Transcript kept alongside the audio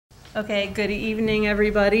Okay, good evening,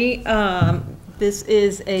 everybody. This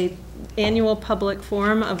is an annual public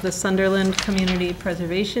forum of the Sunderland Community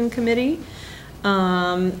Preservation Committee.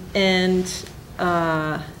 Why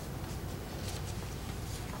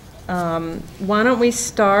don't we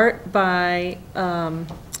start by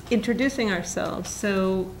introducing ourselves.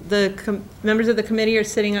 So the members of the committee are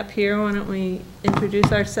sitting up here. Why don't we introduce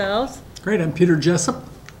ourselves? Great, I'm Peter Jessup.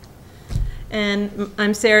 And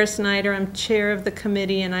I'm Sarah Snyder. I'm chair of the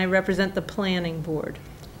committee and I represent the planning board.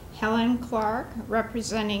 Helen Clark,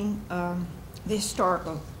 representing the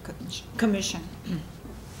Historical Commission.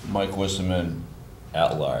 Mike Wisserman,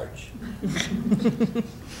 at large.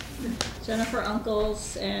 Jennifer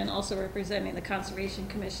Uncles, and also representing the Conservation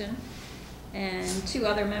Commission. And two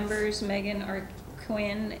other members, Megan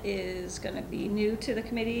Quinn is going to be new to the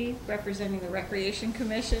committee, representing the Recreation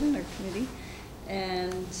Commission, or committee.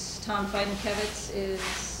 And Tom Feidenkevitz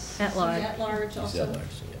is at large. At large also. He's at large,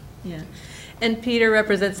 yeah. Yeah, and Peter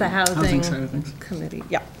represents the housing side of things. committee.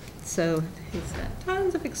 Yeah, so he's got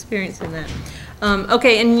tons of experience in that.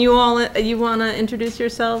 Okay, and you all, you want to introduce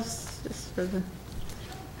yourselves just for the?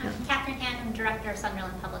 I'm Catherine Hand, I'm Director of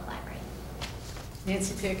Sunderland Public Library.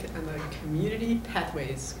 Nancy Tick, I'm a Community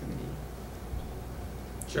Pathways Committee.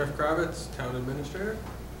 Jeff Kravitz, Town Administrator.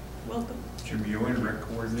 Welcome. Jim Ewan, Rec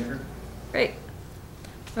Coordinator. Great.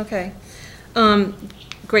 Okay.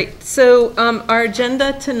 Great. So our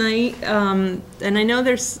agenda tonight, and I know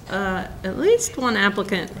there's at least one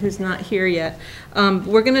applicant who's not here yet.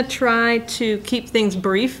 We're going to try to keep things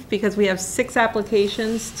brief because we have 6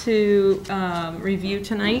 applications to review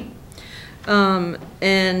tonight. We're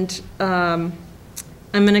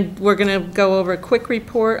going to go over a quick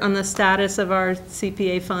report on the status of our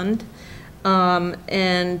CPA fund,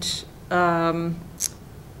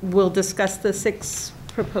 we'll discuss the 6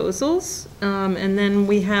 proposals, and then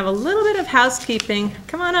we have a little bit of housekeeping.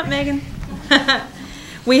 Come on up, Megan.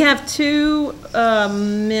 We have 2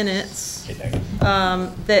 minutes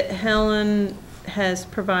that Helen has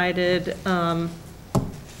provided,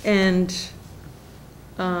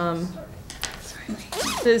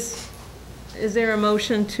 is there a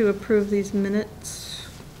motion to approve these minutes?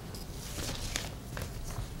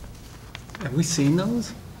 Have we seen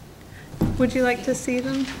those? Would you like to see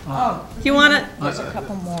them? Oh, Do you want to? there's a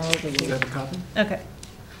couple more over Do you here. have a copy? Okay.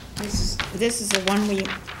 This is the one we.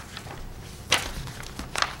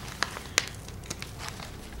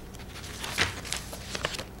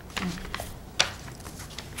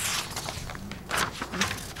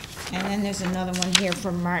 And then there's another one here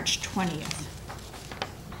from March 20th.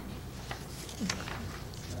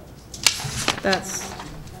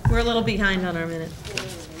 We're a little behind on our minutes.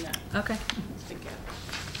 Okay.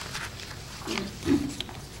 You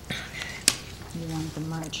want the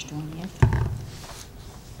March 20th?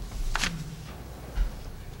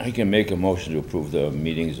 I can make a motion to approve the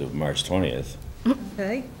meetings of March 20th.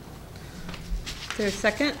 Okay. Is there a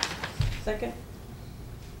second? Second.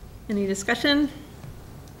 Any discussion?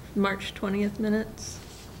 March 20th minutes?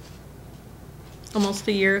 Almost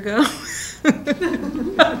a year ago.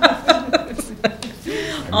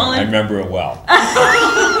 I remember it well. Now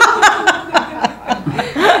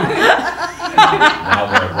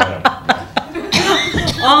that I've read them.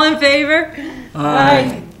 All in favor?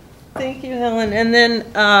 Aye. Thank you, Helen. And then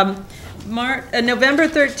November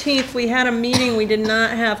 13th, we had a meeting. We did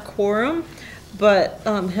not have quorum, but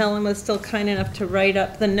Helen was still kind enough to write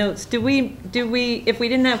up the notes. If we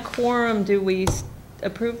didn't have quorum, do we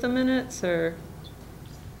approve the minutes or?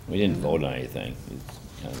 We didn't vote on anything.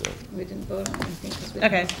 We didn't vote on anything because we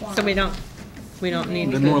Okay, didn't have a so we quorum. don't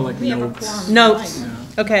need They're to. more like We have a notes. quorum Notes.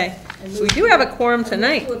 tonight. Okay. And We do have a quorum I move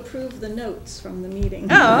tonight. to approve the notes from the meeting.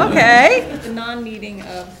 Oh, okay. The non-meeting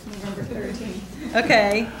of November 13th.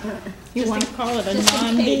 Okay. You want to call it a Just in case.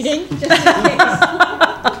 non-meeting? Just in case.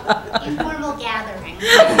 Informal gathering.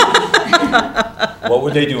 What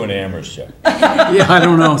would they do in Amherst? Yeah, I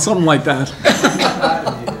don't know, something like that.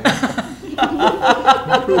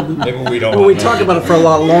 Maybe we don't. Well, we talk about it for a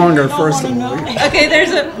lot longer, first of all. Okay,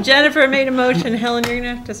 Jennifer made a motion. Helen, you're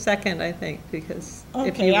gonna have to second, I think, because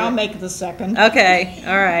if Okay, you I'll were- make the second. Okay,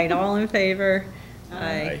 all right, all in favor?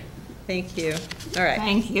 Aye. Thank you. All right.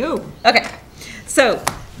 Thank you. Okay, so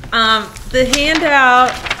the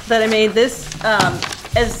handout that I made, this,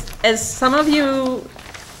 as some of you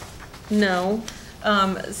know,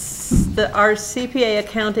 our CPA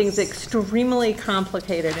accounting is extremely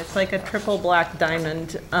complicated. It's like a triple black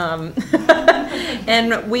diamond. And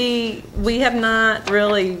we have not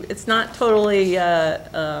really, it's not totally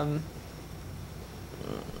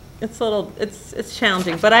it's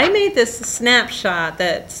challenging, but I made this snapshot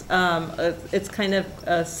that's, it's kind of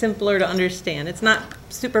simpler to understand. It's not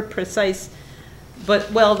super precise,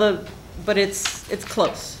 but, but it's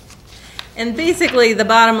close. And basically, the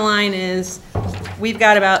bottom line is, we've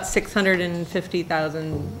got about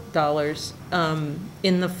 $650,000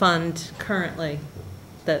 in the fund currently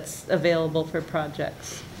that's available for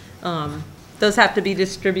projects. Those have to be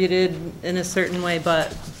distributed in a certain way,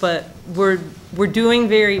 but we're doing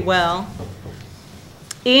very well.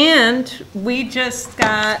 And we just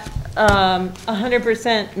got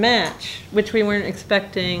 100% match, which we weren't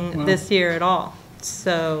expecting this year at all.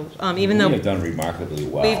 So even though We have done remarkably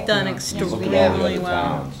well. we've done Look extremely at all the other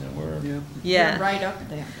well, towns, and we're, yeah, You're right up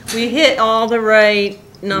there. we hit all the right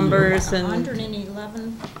numbers, and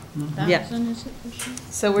 111,000, is it this year?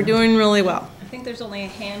 so we're doing really well. I think there's only a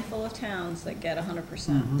handful of towns that get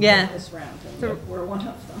 100% Yeah. this round, and we're one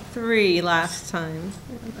of them. 3 last time.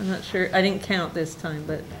 I'm not sure. I didn't count this time,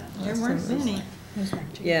 but There last weren't time was- many.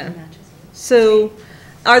 Yeah. So,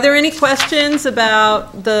 are there any questions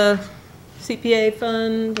about the CPA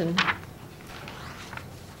fund? And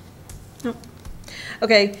no.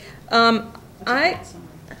 Okay. It's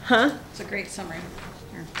a great summary.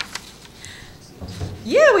 Here.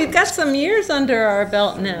 Yeah, we've got some years under our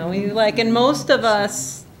belt now. And most of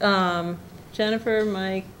us, Jennifer,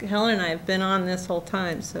 Mike, Helen, and I have been on this whole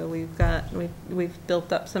time, so we've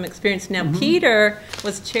built up some experience. Now, Peter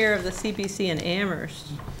was chair of the CBC in Amherst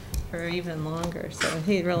for even longer, so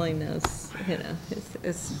he really knows,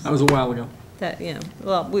 That was a while ago.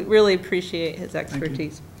 well, we really appreciate his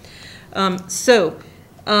expertise. I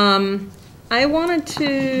wanted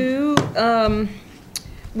to,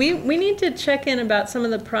 we need to check in about some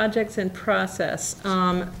of the projects in process.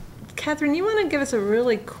 Catherine, you want to give us a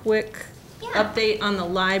really quick update on the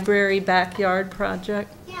library backyard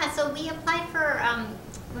project? Yeah, so we applied for,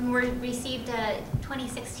 when we received a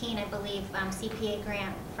 2016, I believe, CPA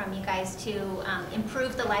grant from you guys to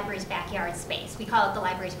improve the library's backyard space. We call it the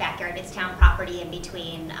library's backyard. It's town property in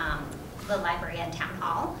between the library and town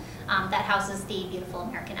hall. That houses the beautiful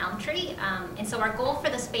American elm tree. And so our goal for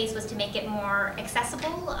the space was to make it more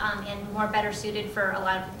accessible and more better suited for a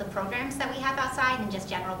lot of the programs that we have outside and just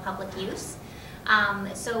general public use.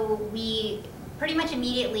 So we pretty much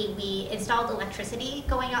immediately we installed electricity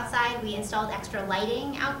going outside. We installed extra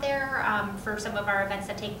lighting out there for some of our events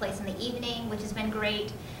that take place in the evening, which has been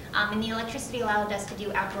great. And the electricity allowed us to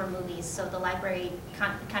do outdoor movies, so the library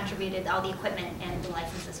contributed all the equipment and the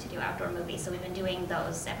licenses to do outdoor movies. So we've been doing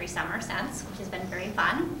those every summer since, which has been very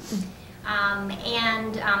fun.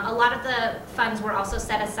 And a lot of the funds were also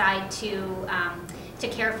set aside to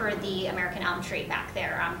care for the American elm tree back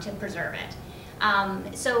there, to preserve it.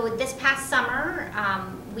 So this past summer,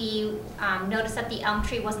 we noticed that the elm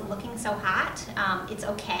tree wasn't looking so hot. It's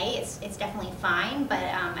okay, it's definitely fine, but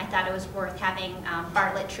I thought it was worth having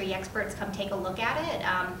Bartlett tree experts come take a look at it.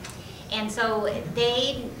 And so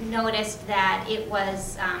they noticed that it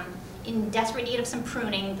was in desperate need of some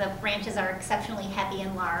pruning. The branches are exceptionally heavy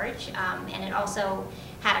and large, and it also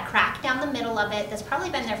had a crack down the middle of it that's probably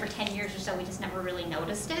been there for 10 years or so. We just never really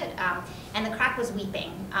noticed it. And the crack was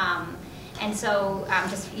weeping. And so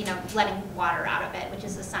just, letting water out of it, which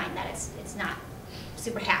is a sign that it's not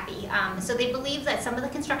super happy. So they believe that some of the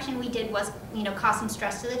construction we did was, caused some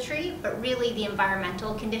stress to the tree, but really the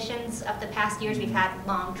environmental conditions of the past years, we've had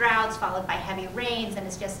long droughts followed by heavy rains, and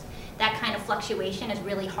it's just that kind of fluctuation is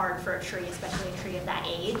really hard for a tree, especially a tree of that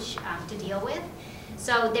age, to deal with.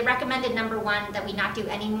 So they recommended, number one, that we not do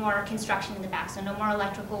any more construction in the back. So no more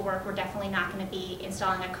electrical work. We're definitely not going to be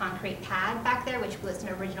installing a concrete pad back there, which was an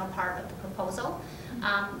original part of the proposal.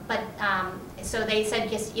 So they said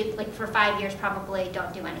just like for 5 years, probably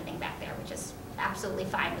don't do anything back there, which is absolutely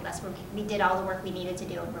fine with us. We did all the work we needed to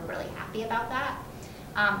do, and we're really happy about that.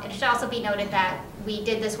 It should also be noted that we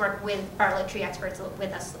did this work with Bartlett tree experts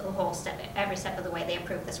with us the whole step, every step of the way. They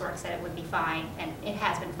approved this work, said it would be fine, and it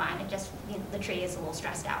has been fine. It just, the tree is a little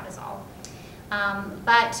stressed out is all.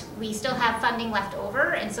 But we still have funding left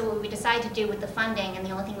over, and so what we decided to do with the funding, and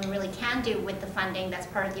the only thing we really can do with the funding that's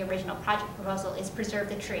part of the original project proposal, is preserve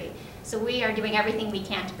the tree. So we are doing everything we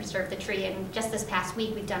can to preserve the tree, and just this past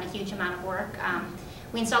week we've done a huge amount of work.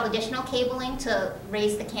 We installed additional cabling to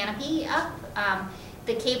raise the canopy up.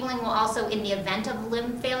 The cabling will also, in the event of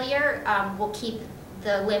limb failure, will keep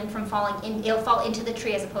the limb from falling in, it'll fall into the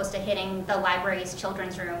tree as opposed to hitting the library's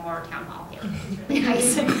children's room or town hall here. It's really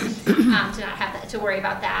nice to not have that, to worry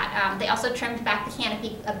about that. They also trimmed back the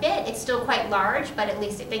canopy a bit. It's still quite large, but at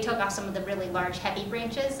least they took off some of the really large heavy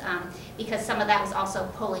branches because some of that was also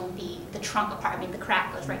pulling the trunk apart. I mean, the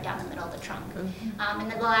crack goes right down the middle of the trunk. And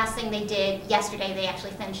then the last thing they did yesterday, they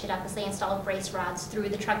actually finished it up, is they installed brace rods through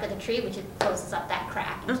the trunk of the tree, which it closes up that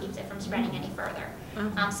crack and keeps it from spreading any further.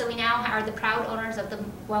 So we now are the proud owners of the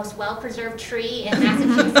most well-preserved tree in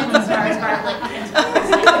Massachusetts as far as our like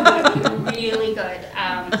really good.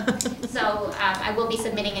 So I will be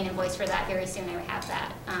submitting an invoice for that very soon. I have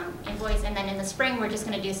that invoice, and then in the spring we're just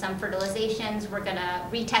going to do some fertilizations. We're going to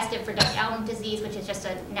retest it for Dutch elm disease, which is just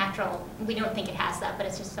a natural. We don't think it has that, but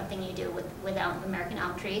it's just something you do with American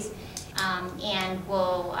elm trees. And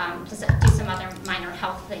we'll just do some other minor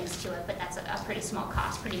health things to it, but that's a pretty small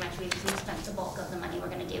cost. Pretty much we've spent the bulk of the money we're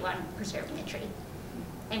going to do on preserving the tree.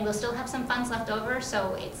 And we'll still have some funds left over,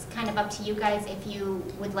 so it's kind of up to you guys if you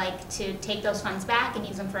would like to take those funds back and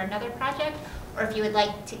use them for another project, or if you would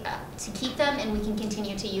like to keep them and we can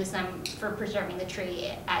continue to use them for preserving the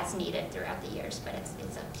tree as needed throughout the years. But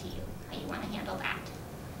it's up to you how you want to handle that.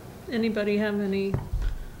 Anybody have anything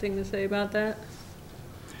to say about that?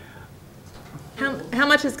 How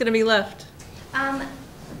much is going to be left? I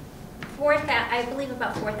believe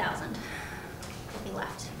about 4,000 will be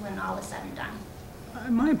left when all is said and done.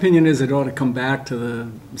 My opinion is it ought to come back to the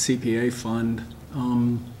CPA fund.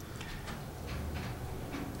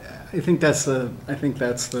 I think that's the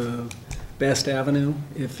best avenue.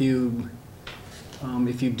 If you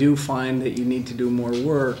do find that you need to do more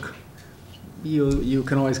work, you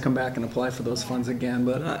can always come back and apply for those funds again.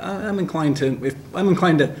 But I'm inclined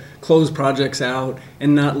to close projects out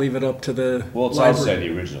and not leave it up to the Well, it's library. outside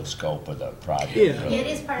the original scope of the project. Yeah. really. It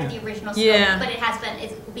is part of the original scope, Yeah. but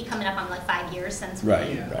it's be coming up on like 5 years since we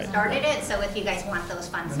Right. started it. So if you guys want those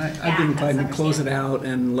funds And back, I'd be inclined to that's close it understandable. out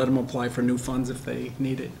and let them apply for new funds if they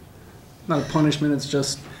need it. Not a punishment, it's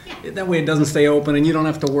just, that way it doesn't stay open and you don't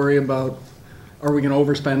have to worry about, are we going to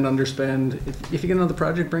overspend, underspend? If you get another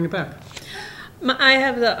project, bring it back. I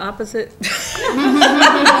have the opposite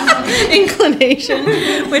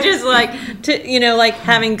inclination, which is like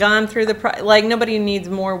having gone through like nobody needs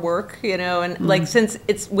more work, and like since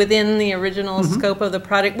it's within the original scope of the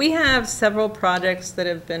project. We have several projects that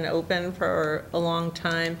have been open for a long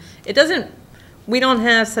time. We don't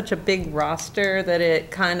have such a big roster that it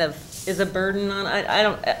kind of is a burden on.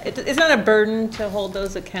 It's not a burden to hold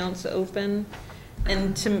those accounts open,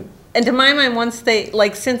 and to my mind, once they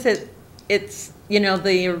since it's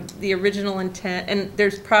the original intent, and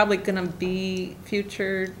there's probably going to be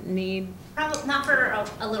future need. Probably not for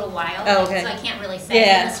a little while. Oh, okay. So I can't really say.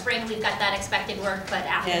 Yeah. In the spring we've got that expected work, but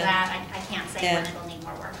after that I can't say when it'll need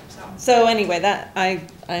more work. So anyway, that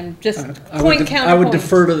I'm just I would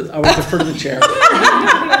defer to the chair.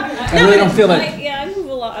 I really don't feel that. I move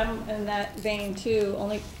a lot. I'm in that vein too,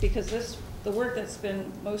 only because the work that's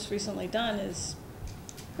been most recently done is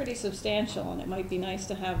pretty substantial, and it might be nice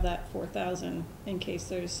to have that 4,000 in case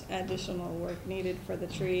there's additional work needed for the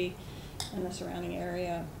tree and the surrounding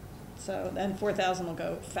area. So then 4,000 will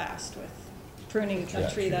go fast with pruning a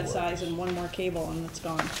tree that size and one more cable and it's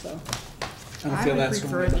gone. So I would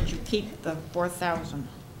prefer that you keep the 4,000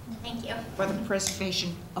 Thank you. for the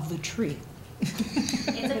preservation of the tree.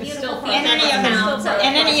 It's a beautiful And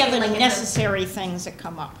any of the necessary things that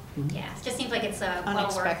come up. Yeah, it just seems like it's a well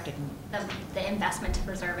worth Unexpected. the investment to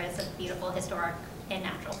preserve it. It's a beautiful historic and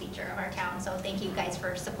natural feature of our town. So thank you guys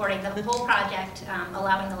for supporting the whole project,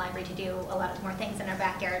 allowing the library to do a lot of more things in our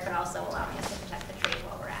backyard, but also allowing us to protect the tree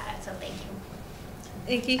while we're at it. So thank you.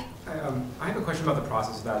 Inky? I have a question about the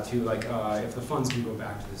process of that too. Like, if the funds do go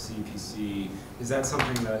back to the CPC, is that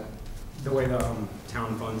something that the way the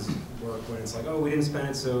town funds work, when it's like, oh, we didn't spend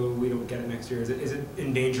it, so we don't get it next year? Is it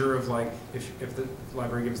in danger of like, if the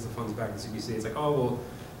library gives the funds back to the CPC, it's like, oh, well,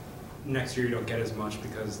 next year you don't get as much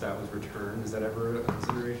because that was returned? Is that ever a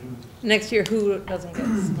consideration? Next year, who doesn't get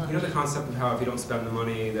this money? You know the concept of how if you don't spend the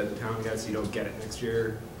money that the town gets, you don't get it next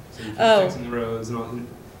year? So you keep fixing the roads and all.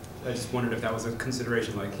 I just wondered if that was a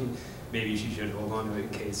consideration, like maybe she should hold on to it in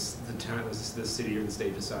case the town, the city or the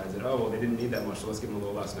state decides that, oh, well, they didn't need that much, so let's give them a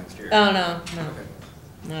little less next year. Oh, no. Okay.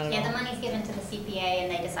 Not at Yeah, all. the money's given to the CPA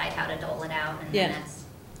and they decide how to dole it out, and then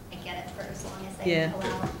I get it for as long as they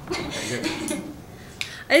allow it.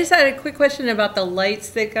 I just had a quick question about the lights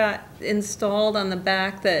that got installed on the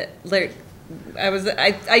back that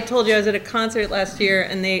I told you I was at a concert last year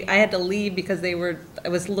and I had to leave because I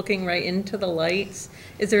was looking right into the lights.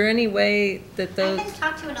 Is there any way that those? I can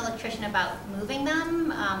talk to an electrician about moving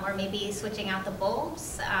them, or maybe switching out the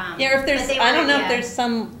bulbs. Yeah, if there's, but they I don't were- know yeah. if there's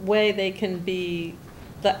some way they can be,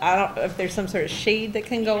 if there's some sort of shade that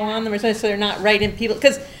can go on them or something, so they're not right in people,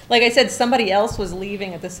 because like I said, somebody else was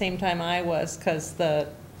leaving at the same time I was because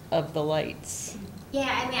of the lights. Yeah,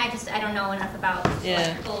 I mean, I don't know enough about Yeah.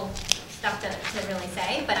 electrical stuff to really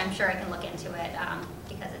say, but I'm sure I can look into it,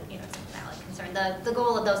 because it's a valid concern. The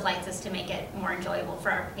goal of those lights is to make it more enjoyable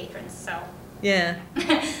for our patrons, so. Yeah,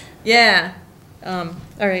 yeah. All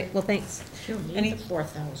right, well, thanks. She'll need Any- the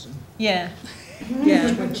 4,000 Yeah,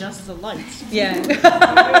 yeah, with just the lights. yeah.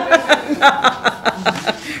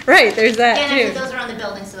 Right, there's that And too. those are on the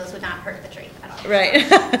building, so those would not hurt the tree at all. Right.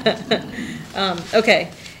 Okay,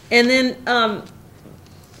 and then,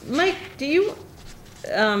 Mike, do you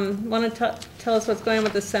want to tell us what's going on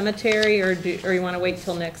with the cemetery, or you want to wait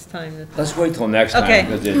till next time? Let's wait till next time, Okay.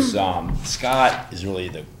 because it's, Scott is really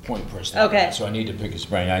the point person. Okay. So I need to pick his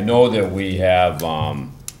brain. I know that we had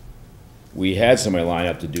somebody line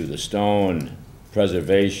up to do the stone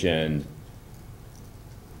preservation,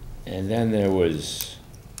 and then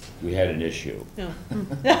we had an issue. No.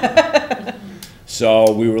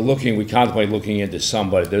 So we contemplated looking into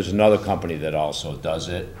somebody, there's another company that also does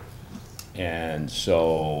it. And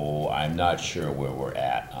so I'm not sure where we're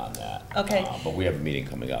at on that. Okay. But we have a meeting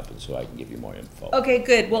coming up, and so I can give you more info. Okay,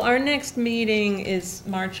 good. Well, our next meeting is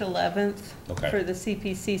March 11th Okay. for the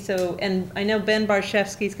CPC. So, and I know Ben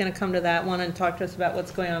Barshevsky's going to come to that one and talk to us about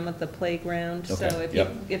what's going on with the playground. So Okay,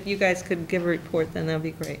 if you guys could give a report, then that'd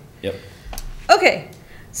be great. Yep. Okay,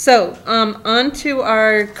 so on to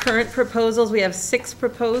our current proposals. We have 6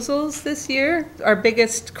 proposals this year, our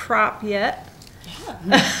biggest crop yet.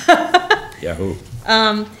 Yahoo.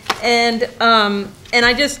 And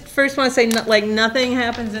I just first want to say, like, nothing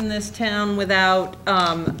happens in this town without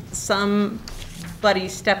somebody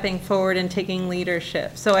stepping forward and taking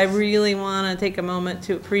leadership. So I really want to take a moment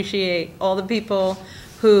to appreciate all the people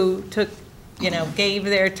who gave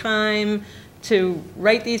their time to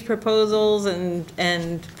write these proposals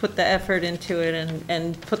and put the effort into it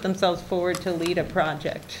and put themselves forward to lead a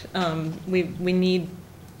project.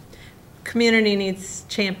 Community needs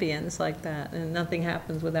champions like that, and nothing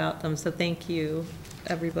happens without them. So thank you,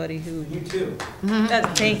 everybody who. You too.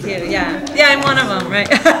 Thank you. Yeah, I'm one of them, right?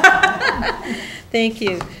 Thank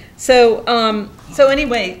you. So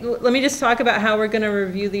anyway, let me just talk about how we're going to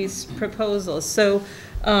review these proposals. So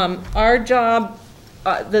our job,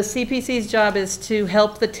 the CPC's job, is to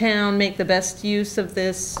help the town make the best use of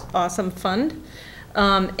this awesome fund.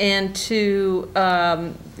 And to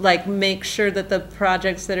make sure that the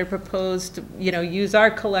projects that are proposed, use our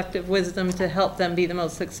collective wisdom to help them be the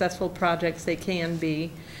most successful projects they can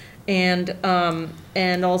be, and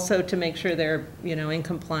also to make sure they're in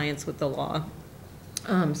compliance with the law.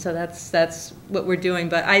 So that's what we're doing.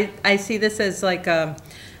 But I see this as like a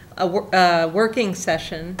working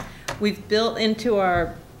session. We've built into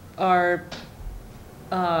our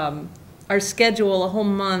schedule a whole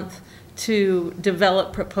month to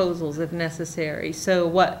develop proposals if necessary. So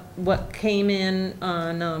what came in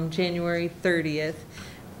on January 30th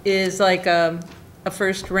is like a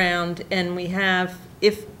first round, and we have,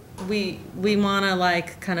 if we want to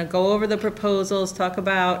kind of go over the proposals, talk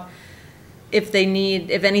about if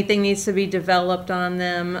anything needs to be developed on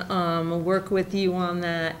them, work with you on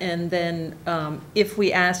that, and then if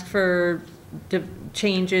we ask for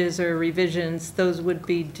changes or revisions, those would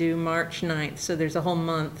be due March 9th. So there's a whole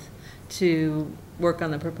month to work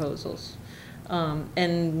on the proposals.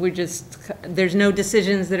 And there's no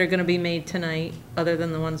decisions that are going to be made tonight other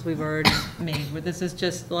than the ones we've already made. This is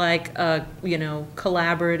just like a,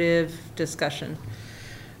 collaborative discussion.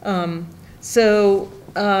 We'll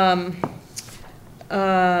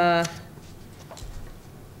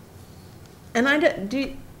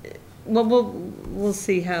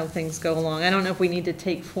see how things go along. I don't know if we need to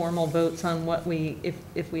take formal votes on what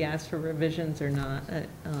if we ask for revisions or not.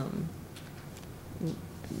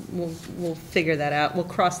 We'll figure that out. We'll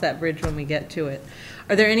cross that bridge when we get to it.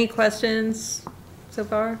 Are there any questions so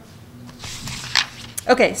far?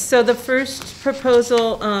 Okay, so the first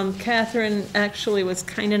proposal, Catherine actually was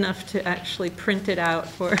kind enough to actually print it out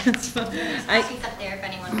for us. She's up there if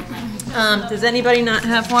anyone would like. Does anybody not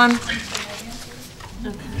have one?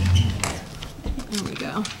 There we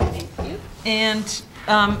go. Thank you. And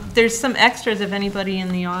there's some extras if anybody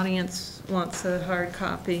in the audience wants a hard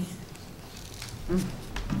copy.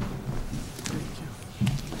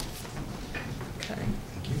 Okay.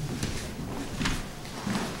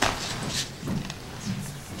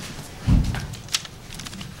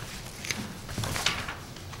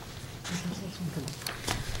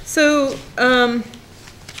 So,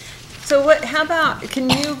 how about, can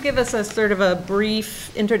you give us a sort of a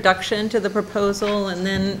brief introduction to the proposal, and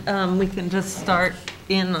then we can just start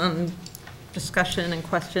in on discussion and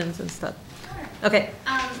questions and stuff? Okay.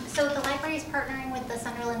 So the library is partnering with the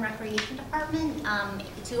Sunderland Recreation Department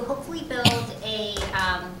to hopefully build a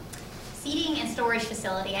seating and storage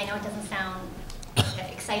facility. I know it doesn't sound like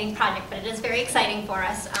an exciting project, but it is very exciting for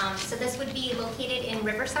us. So this would be located in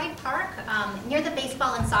Riverside Park, near the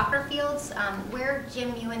baseball and soccer fields, where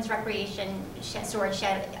Jim Ewan's recreation storage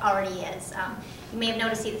shed already is. You may have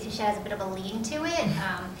noticed the shed has a bit of a lean to it,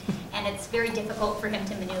 and it's very difficult for him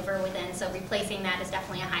to maneuver within, so replacing that is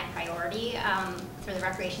definitely a high priority for the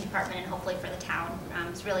recreation department and hopefully for the town.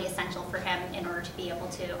 It's really essential for him in order to be able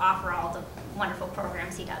to offer all the wonderful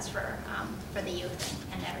programs he does for the youth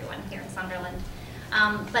and everyone here in Sunderland.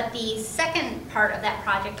 But the second part of that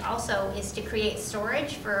project also is to create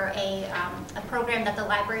storage for a program that the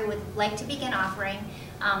library would like to begin offering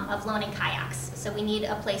of loaning kayaks. So we need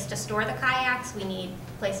a place to store the kayaks, we need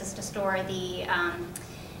places to store and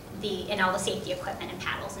all the safety equipment and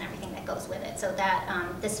paddles and everything that goes with it. So that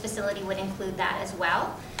this facility would include that as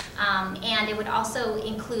well. And it would also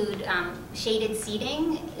include shaded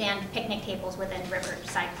seating and picnic tables within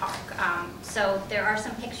Riverside Park. So there are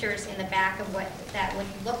some pictures in the back of what that would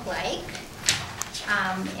look like.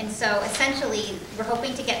 And so essentially, we're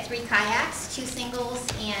hoping to get 3 kayaks, 2 singles,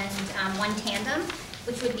 and 1 tandem,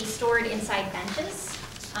 which would be stored inside benches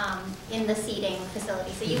in the seating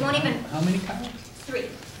facility. So you won't even... How many kayaks? 3.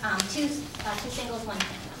 2 singles, 1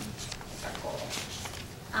 tandem is our goal.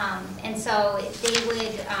 And so they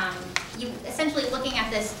would, you essentially looking at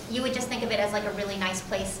this, you would just think of it as like a really nice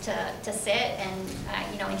place to sit and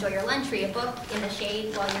you know, enjoy your lunch, read a book in the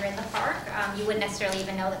shade while you're in the park. You wouldn't necessarily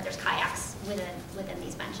even know that there's kayaks within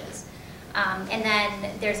these benches. And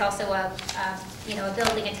then there's also a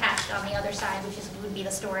building attached on the other side, which would be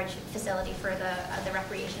the storage facility for the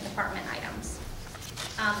recreation department items.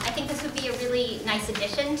 I think this would be a really nice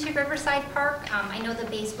addition to Riverside Park. I know the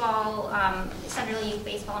baseball, Sunderland Youth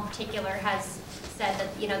Baseball in particular, has said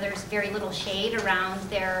that there's very little shade around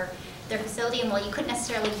their facility, and while you couldn't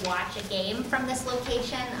necessarily watch a game from this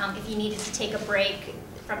location, if you needed to take a break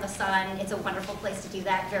from the sun, it's a wonderful place to do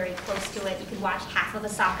that, very close to it. You could watch half of a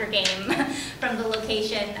soccer game from the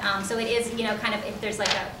location. So it is, kind of, if there's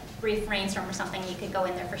like a brief rainstorm or something, you could go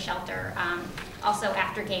in there for shelter. Also,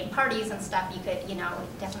 after game parties and stuff, you could,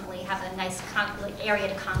 definitely have a nice area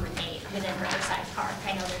to congregate within Riverside Park.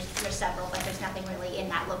 I know there's several, but there's nothing really in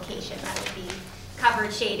that location that would be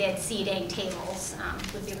covered, shaded, seating, tables.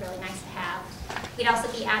 Would be really nice to have. We'd also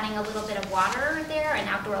be adding a little bit of water there and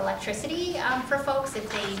outdoor electricity for folks if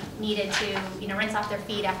they needed to, rinse off their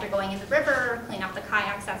feet after going in the river, clean off the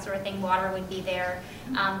kayaks, that sort of thing. Water would be there.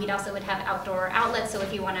 We'd also would have outdoor outlets, so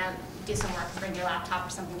if you want to do some work, bring your laptop or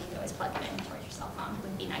something, you can always plug it in, or your cell phone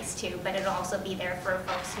would be nice too. But it'll also be there for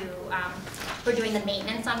folks who are doing the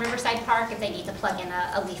maintenance on Riverside Park. If they need to plug in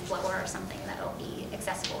a leaf blower or something, that'll be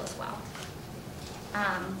accessible as well.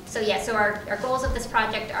 So our goals of this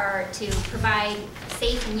project are to provide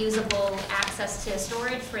safe and usable access to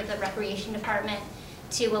storage for the recreation department,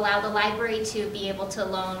 to allow the library to be able to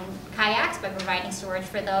loan kayaks by providing storage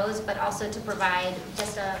for those, but also to provide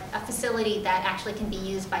just a facility that actually can be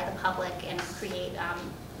used by the public and create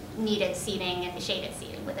needed seating and shaded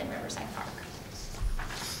seating within Riverside Park.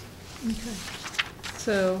 Okay.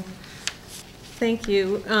 So, thank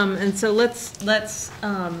you. And so let's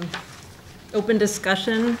open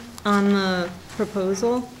discussion on the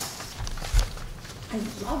proposal. I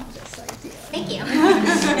love this idea. Thank you.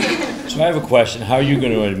 So I have a question. How are you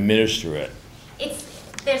going to administer it?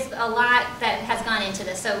 There's a lot that has gone into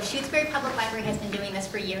this. So Shutesbury Public Library has been doing this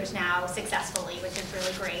for years now successfully, which is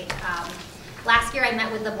really great. Last year I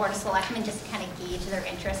met with the Board of Selectmen just to kind of gauge their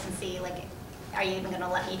interest and see, like, are you even going to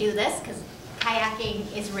let me do this? Because kayaking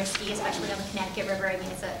is risky, especially on the Connecticut River. I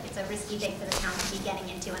mean, it's a risky thing for the town to be getting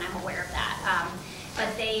into, and I'm aware of that.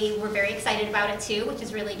 But they were very excited about it too, which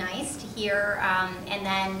is really nice to hear. And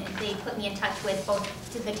then they put me in touch with both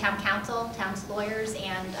the town council, town's lawyers,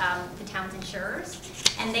 and the town's insurers.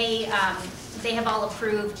 And they have all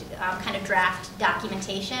approved kind of draft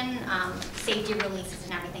documentation, safety releases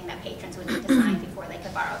and everything that patrons would need to sign before they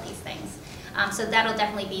could borrow these things. So that'll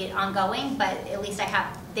definitely be ongoing, but at least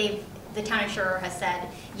the town insurer has said,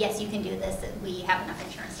 yes, you can do this, that we have enough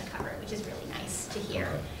insurance to cover it, which is really nice to hear.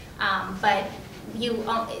 But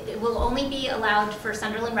it will only be allowed for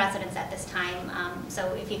Sunderland residents at this time.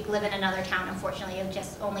 So if you live in another town, unfortunately,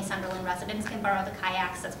 just only Sunderland residents can borrow the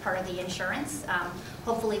kayaks. That's part of the insurance.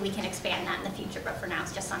 Hopefully we can expand that in the future, but for now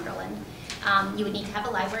it's just Sunderland. You would need to have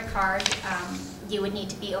a library card. You would need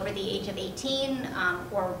to be over the age of 18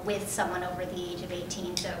 or with someone over the age of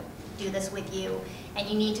 18 to do this with you. And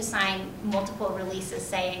you need to sign multiple releases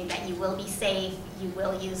saying that you will be safe, you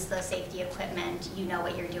will use the safety equipment, you know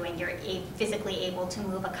what you're doing, you're physically able to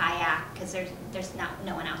move a kayak, because there's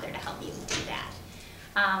no one out there to help you do that.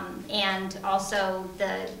 And also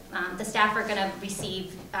the staff are going to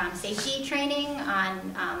receive safety training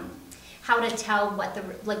on how to tell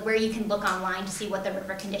where you can look online to see what the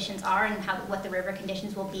river conditions are and what the river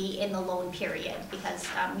conditions will be in the loan period, because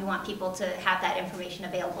we want people to have that information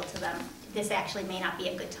available to them. This actually may not be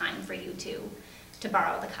a good time for you to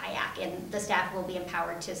borrow the kayak, and the staff will be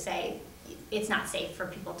empowered to say it's not safe for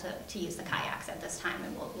people to use the kayaks at this time,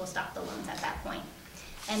 and we'll stop the loans at that point.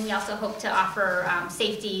 And we also hope to offer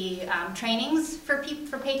safety trainings for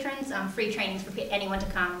patrons, free trainings for anyone to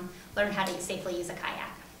come learn how to safely use a kayak.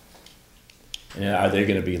 And are they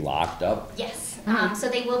gonna be locked up? Yes, so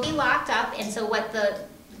they will be locked up, and so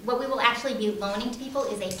what we will actually be loaning to people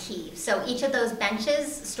is a key. So each of those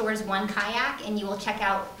benches stores one kayak, and you will check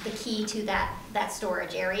out the key to that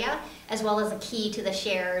storage area, as well as a key to the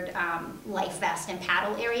shared life vest and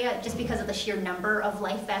paddle area. Just because of the sheer number of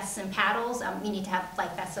life vests and paddles, we need to have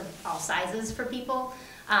life vests of all sizes for people.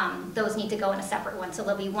 Those need to go in a separate one. So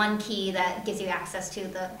there'll be one key that gives you access to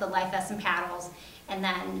the life vests and paddles, and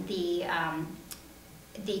then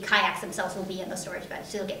the kayaks themselves will be in the storage bench,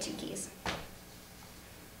 so you'll get 2 keys.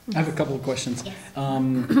 I have a couple of questions. Yes.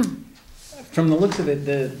 From the looks of it,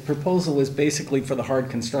 the proposal is basically for the hard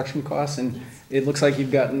construction costs, and Yes. it looks like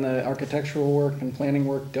you've gotten the architectural work and planning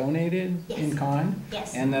work donated Yes. in kind?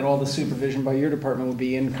 Yes. And that all the supervision by your department would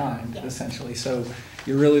be in kind, Yes. essentially. So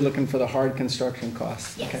you're really looking for the hard construction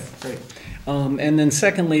costs? Yes. Okay, great. And then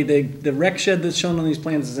secondly, the rec shed that's shown on these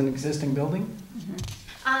plans is an existing building?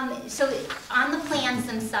 So on the plans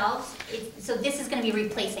themselves, so this is going to be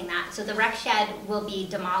replacing that. So the rec shed will be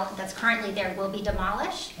demolished, that's currently there, will be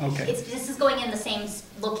demolished. Okay. This is going in the same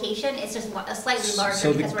location, it's just a slightly larger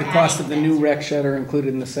So because we're the adding cost of the new this. rec shed are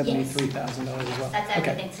included in the $73,000 as well? That's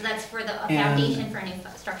Okay. everything. So that's for the And- foundation for a new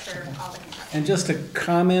structure, all the construction. And just a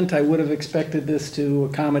comment, I would have expected this to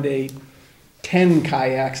accommodate 10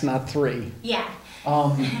 kayaks, not 3. Yeah.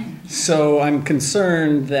 So I'm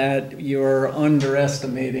concerned that you're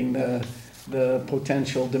underestimating the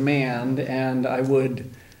potential demand, and I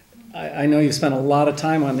know you've spent a lot of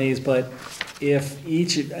time on these, but if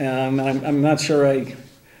each, I'm not sure I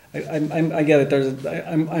get it,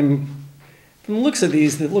 from the looks of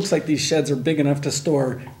these, it looks like these sheds are big enough to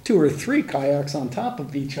store 2 or 3 kayaks on top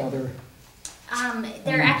of each other.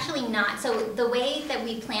 They're actually not. So the way that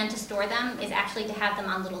we plan to store them is actually to have them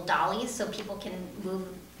on little dollies so people can move,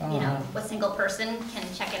 a single person can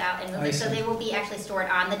check it out and move it. So they will be actually stored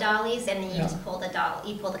on the dollies, and then you just pull the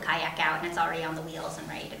kayak out and it's already on the wheels and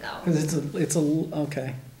ready to go. Because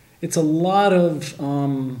it's a lot of,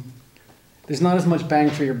 there's not as much bang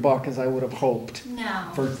for your buck as I would have hoped.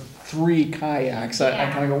 No. For 3 kayaks. I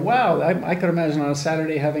Yeah. kind of go, wow, I could imagine on a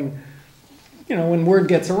Saturday having, when word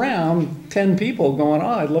gets around, 10 people going,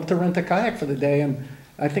 I'd love to rent a kayak for the day. And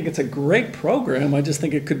I think it's a great program. I just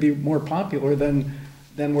think it could be more popular than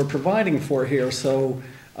we're providing for here. So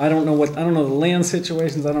I don't know the land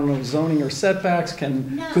situations. I don't know zoning or setbacks.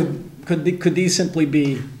 Could these simply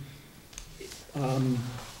be,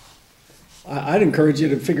 I'd encourage you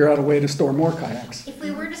to figure out a way to store more kayaks. If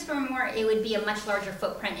we were to store more, it would be a much larger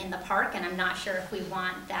footprint in the park, and I'm not sure if we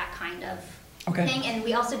want that kind of thing. And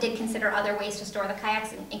we also did consider other ways to store the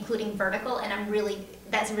kayaks, including vertical, and that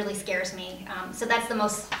really scares me. So that's the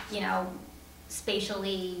most,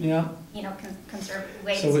 spatially, conservative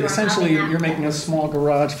way to store So them. essentially, you're making a small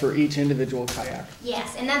garage for each individual kayak.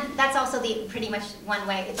 Yes, and that's also pretty much one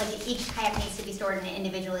way. It's like each kayak needs to be stored in an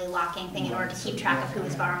individually locking thing in order to keep track of who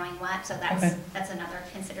is borrowing what. So that's another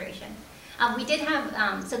consideration. We did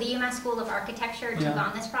have, so the UMass School of Architecture took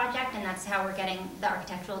on this project, and that's how we're getting the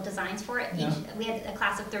architectural designs for it. We had a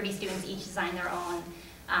class of 30 students each design their own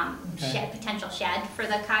potential shed for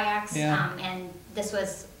the kayaks, and this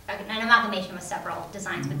was an amalgamation with several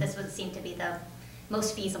designs, but this seemed to be the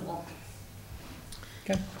most feasible.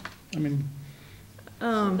 Okay,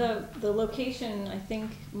 The location, I think,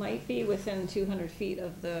 might be within 200 feet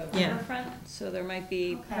of the riverfront, so there might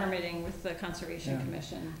be permitting with the Conservation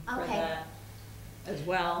Commission for that as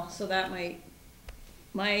well. So that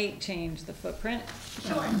might change the footprint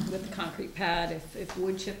with the concrete pad if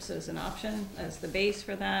wood chips is an option as the base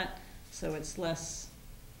for that. so it's less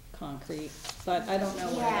concrete, but I don't know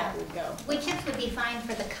where that would go. Wood chips would be fine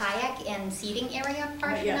for the kayak and seating area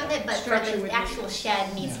portion Yeah, of it, but for structure would the need actual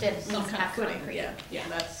shed needs to Some kind of have footing, concrete. yeah,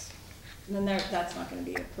 then that's not gonna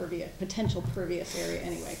be a potential pervious area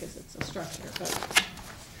anyway, because it's a structure, but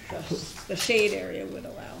the shade area would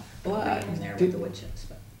allow Well, green in there did- with the wood chips,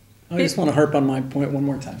 but. I just want to harp on my point one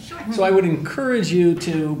more time. Sure. So I would encourage you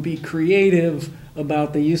to be creative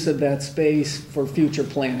about the use of that space for future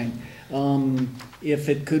planning. If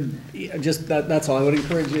it could, just, that's all. I would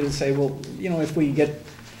encourage you to say, well, you know, if we get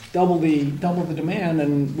double the demand,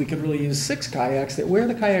 and we could really use 6 kayaks, where are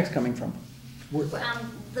the kayaks coming from? We'll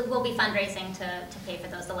be fundraising to pay for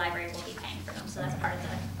those. The library will be paying for them, so that's part of the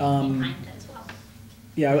behind it as well.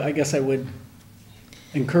 Yeah, I guess I would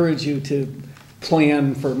encourage you to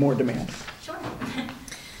plan for more demand. Sure.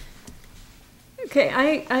 Okay,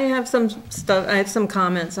 I have some stuff, I have some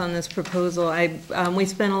comments on this proposal. We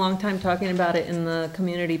spent a long time talking about it in the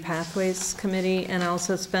Community Pathways Committee, and I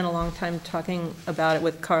also spent a long time talking about it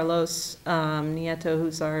with Carlos Nieto,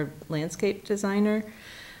 who's our landscape designer.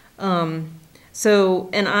 And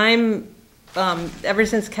I'm, ever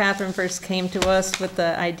since Catherine first came to us with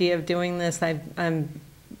the idea of doing this, I'm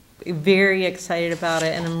very excited about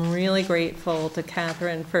it, and I'm really grateful to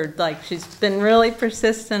Catherine for, like, she's been really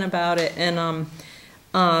persistent about it, and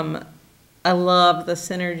I love the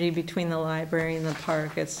synergy between the library and the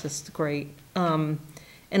park. It's just great. And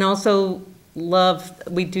also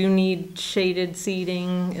we do need shaded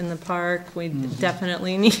seating in the park. We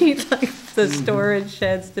definitely need, like, the storage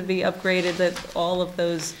sheds to be upgraded. That all of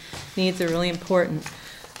those needs are really important.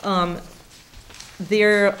 I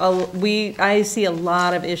see a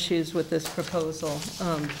lot of issues with this proposal,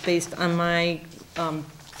 based on my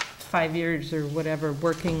 5 years or whatever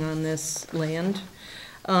working on this land.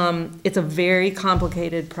 It's a very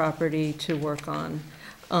complicated property to work on.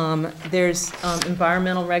 There's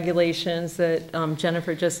environmental regulations that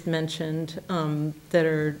Jennifer just mentioned that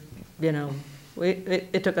are, you know,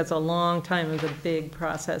 it took us a long time. It was a big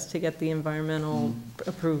process to get the environmental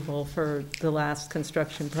approval for the last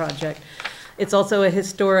construction project. It's also a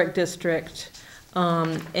historic district,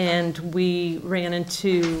 and we ran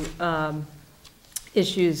into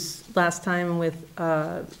issues last time with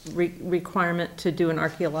requirement to do an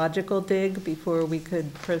archaeological dig before we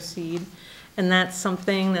could proceed. And that's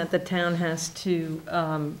something that the town has to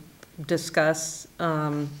discuss.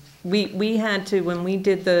 We had to, when we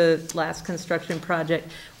did the last construction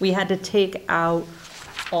project, we had to take out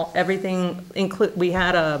everything, we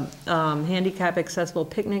had a handicap accessible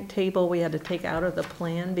picnic table we had to take out of the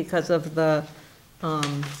plan because of the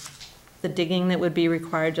digging that would be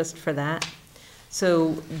required just for that.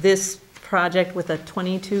 So this project with a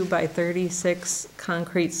 22 by 36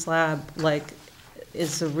 concrete slab, like,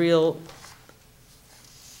 is a real,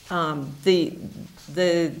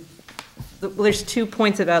 there's 2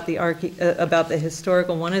 points about the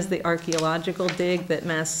historical. One is the archaeological dig that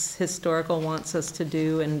Mass Historical wants us to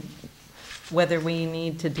do, and whether we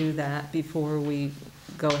need to do that before we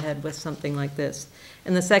go ahead with something like this.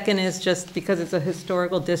 And the second is just because it's a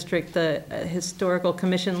historical district, the Historical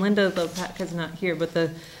Commission, Linda Lopak is not here, but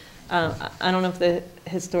I don't know if the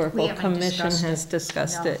Historical Commission has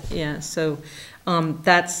discussed it. Yeah, so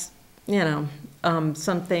that's, you know,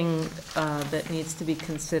 something that needs to be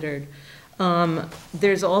considered.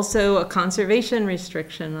 There's also a conservation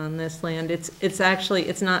restriction on this land. It's actually,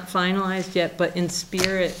 it's not finalized yet, but in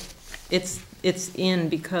spirit, it's in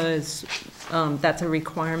because that's a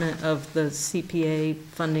requirement of the CPA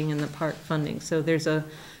funding and the park funding. So there's a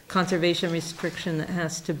conservation restriction that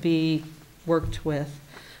has to be worked with.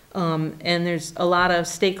 And there's a lot of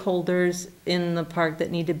stakeholders in the park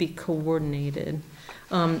that need to be coordinated.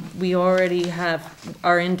 We already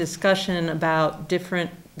are in discussion about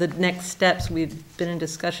the next steps. We've been in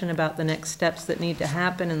discussion about the next steps that need to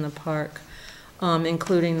happen in the park,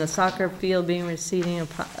 including the soccer field being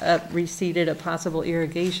reseeded, a possible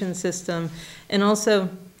irrigation system, and also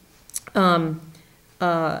and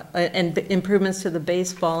the improvements to the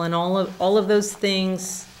baseball, and all of those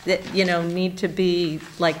things that, you know, need to be,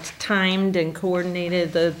 like, timed and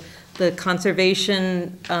coordinated. The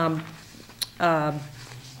conservation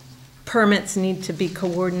permits need to be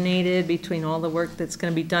coordinated between all the work that's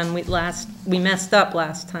going to be done. We messed up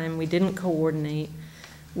last time. We didn't coordinate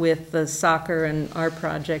with the soccer and our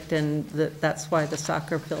project, and that's why the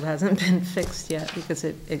soccer field hasn't been fixed yet, because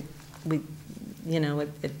it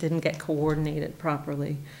didn't get coordinated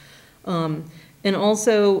properly. And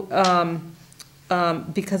also,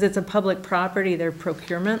 because it's a public property, there are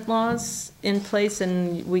procurement laws in place,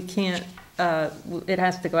 and we can't, it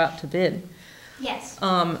has to go out to bid. Yes.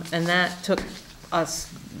 And that took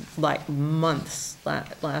us like months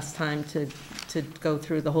last time to go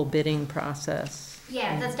through the whole bidding process.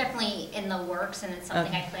 Yeah, that's definitely in the works, and it's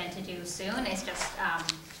something Okay. I plan to do soon. It's just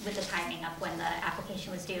with the timing of when the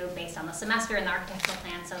application was due based on the semester and the architectural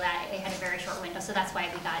plan, so that it had a very short window. So that's why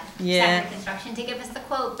we got Yeah. Sacred Construction to give us the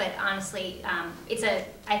quote. But honestly, I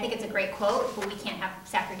think it's a great quote, but we can't have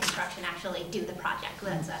Sacred Construction actually do the project.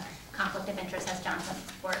 That's a conflict of interest, as John's a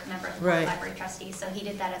board member of the Board of Right. Library Trustees. So he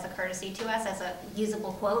did that as a courtesy to us, as a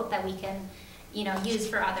usable quote that we can, use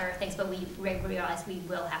for other things, but we realize we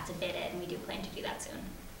will have to bid it, and we do plan to do that soon.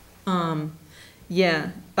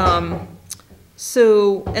 Yeah,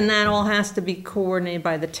 so, and that all has to be coordinated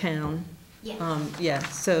by the town. Yeah. Yeah,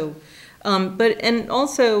 so, and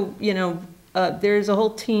also, there's a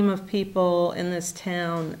whole team of people in this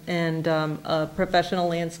town and, a professional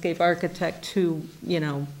landscape architect who,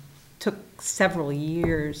 took several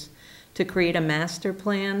years to create a master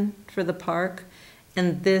plan for the park.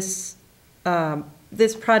 And this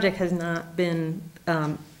project has not been,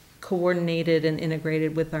 coordinated and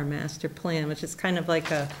integrated with our master plan, which is kind of like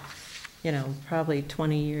a, probably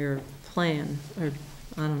 20-year plan, or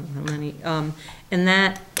I don't know how many. And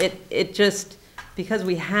that, it just, because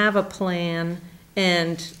we have a plan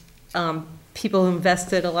and people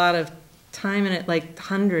invested a lot of time in it, like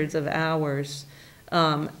hundreds of hours,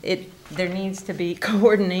 there needs to be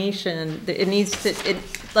coordination. It needs to,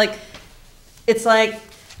 it's like,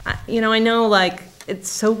 I know, like, it's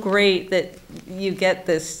so great that you get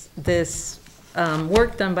this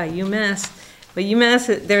work done by UMass, but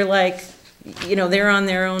UMass, they're like, they're on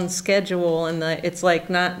their own schedule, and it's like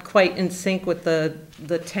not quite in sync with the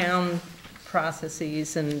town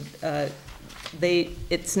processes, and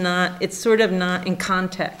it's sort of not in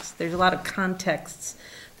context. There's a lot of contexts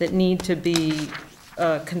that need to be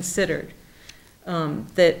considered.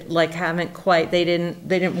 That like haven't quite, they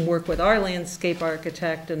didn't work with our landscape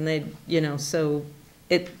architect, and so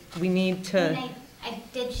we need to. And I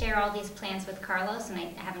did share all these plans with Carlos, and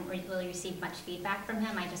I haven't really received much feedback from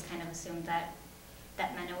him. I just kind of assumed that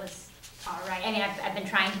meant it was all right. I mean, I've been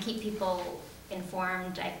trying to keep people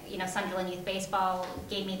informed. Sunderland Youth Baseball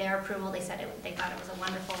gave me their approval. They said they thought it was a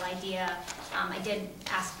wonderful idea. I did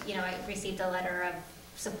ask, I received a letter of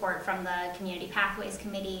support from the Community Pathways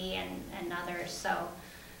Committee and others, so.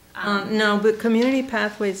 No, but Community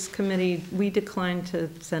Pathways Committee, we declined to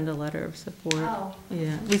send a letter of support. Oh.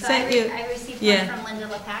 Yeah. We So sent you. I received Yeah. one from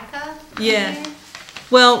Linda Lepaka. Yeah.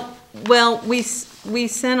 Well, we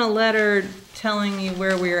sent a letter telling you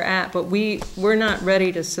where we were at, but we're not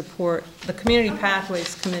ready to support, the Community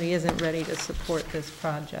Pathways Committee isn't ready to support this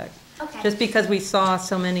project. Okay. Just because we saw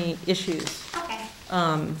so many issues. Okay.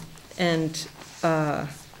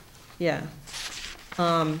 Yeah.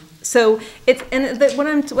 So what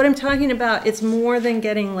I'm talking about, it's more than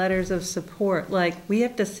getting letters of support. Like, we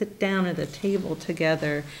have to sit down at a table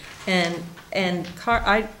together, and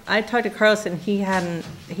I talked to Carlos, and he hadn't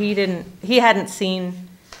seen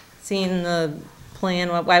the plan.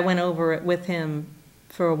 I went over it with him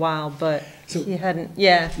for a while, but he hadn't.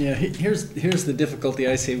 Yeah. Yeah. Here's the difficulty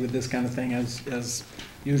I see with this kind of thing as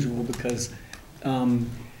usual, because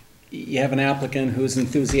you have an applicant who's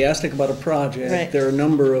enthusiastic about a project. Right. There are a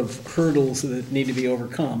number of hurdles that need to be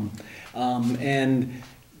overcome.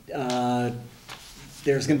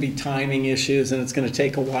 There's going to be timing issues, and it's going to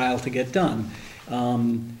take a while to get done.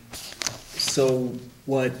 So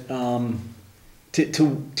what, to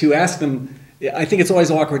ask them, I think it's always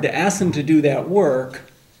awkward to ask them to do that work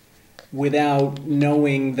without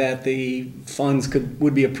knowing that the funds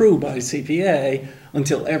would be approved by CPA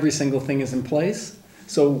until every single thing is in place.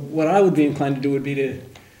 So what I would be inclined to do would be to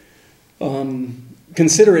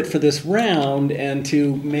consider it for this round, and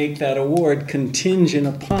to make that award contingent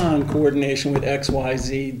upon coordination with X, Y,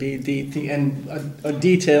 Z, B, D, and a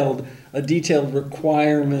detailed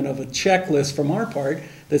requirement of a checklist from our part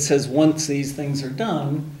that says once these things are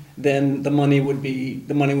done, then the money would be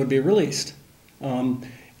released.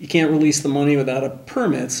 You can't release the money without a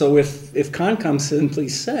permit. So if Concom simply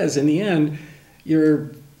says in the end,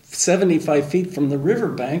 you're 75 feet from the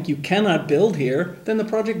riverbank, you cannot build here, then the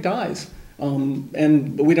project dies. And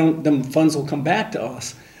the funds will come back to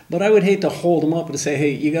us. But I would hate to hold them up and say,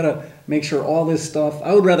 hey, you gotta make sure all this stuff,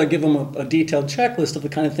 I would rather give them a detailed checklist of the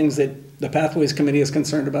kind of things that the Pathways Committee is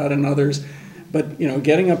concerned about and others. But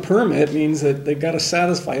getting a permit means that they've got to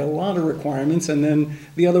satisfy a lot of requirements. And then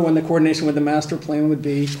the other one, the coordination with the master plan, would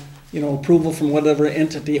be approval from whatever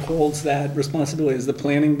entity holds that responsibility, is the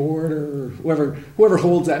planning board or whoever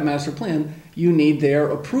holds that master plan. You need their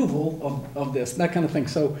approval of this, that kind of thing.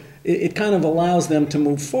 So it kind of allows them to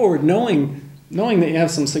move forward, knowing that you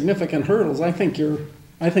have some significant hurdles. I think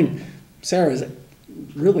Sarah is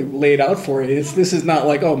really laid out for you. This is not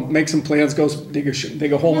like, oh, make some plans, go dig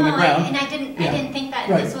a hole in the ground. And I didn't think that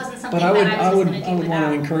Right. this wasn't something But that I was just going to do I would want to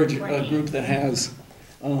without. encourage a Right. group that has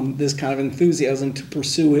this kind of enthusiasm to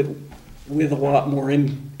pursue it with a lot more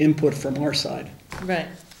input from our side. Right,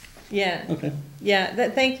 yeah. Okay. Yeah,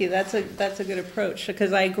 thank you, that's a good approach,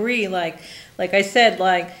 because I agree, like I said,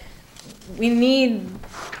 like, we need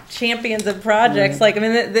champions of projects, like, I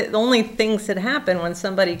mean, the only things that happen when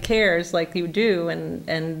somebody cares like you do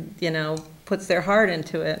and, you know, puts their heart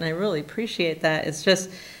into it, and I really appreciate that. It's just,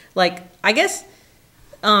 like, I guess,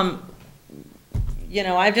 you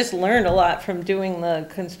know, I've just learned a lot from doing the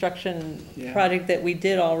construction project that we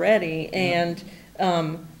did already, and,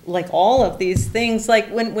 like, all of these things, like,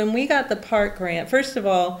 when we got the park grant, first of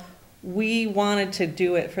all, we wanted to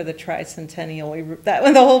do it for the tricentennial.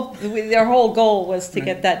 Our whole goal was to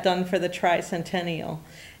get that done for the tricentennial.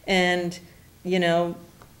 And, you know,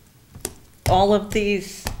 all of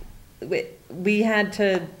these, we had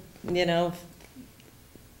to, you know,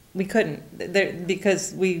 we couldn't,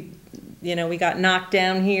 because we got knocked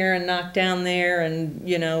down here and knocked down there, and,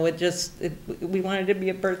 you know, we wanted to be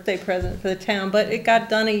a birthday present for the town, but it got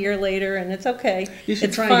done a year later, and it's okay. You should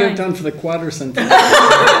It's try fine. and get it done for the quadricentennial.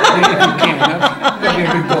 If you can, that'd be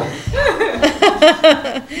a good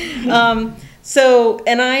goal. So,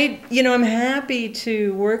 and I'm happy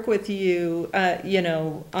to work with you, you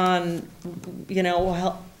know, on, you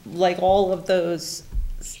know, like all of those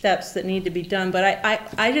steps that need to be done, but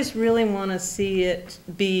I just really want to see it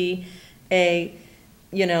be a,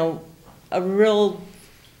 you know, a real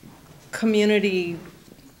community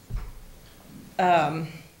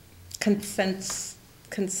consensus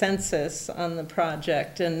on the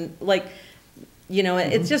project, and, like, you know,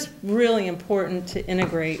 it's just really important to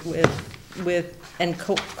integrate with and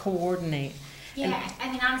coordinate. Yeah, I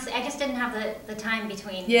mean, honestly, I just didn't have the time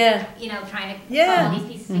between, Yeah. you know, trying to Yeah. put all these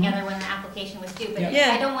pieces together when the application was due. But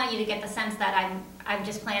Yeah. I don't want you to get the sense that I'm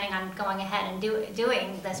just planning on going ahead and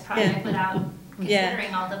doing this project without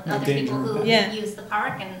considering all the other people who Yeah. use the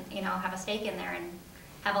park and, you know, have a stake in there and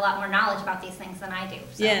have a lot more knowledge about these things than I do.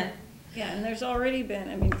 So. Yeah, Yeah, and there's already been,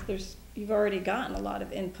 I mean, you've already gotten a lot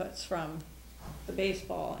of inputs from the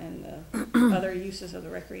baseball and the other uses of the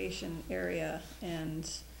recreation area, and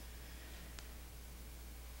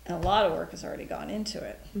a lot of work has already gone into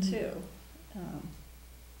it, too.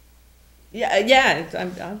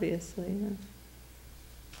 Obviously, yeah.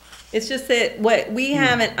 it's just that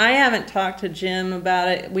I haven't talked to Jim about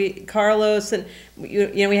it. Carlos, and, you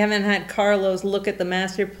know, we haven't had Carlos look at the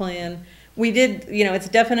master plan. We did, you know, it's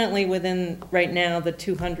definitely within, right now, the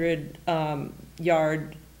 200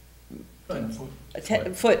 yard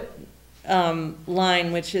foot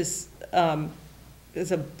line, which is a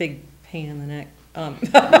big pain in the neck.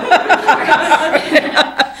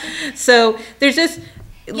 So there's just,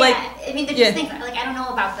 like, I mean, there's just things, like, I don't know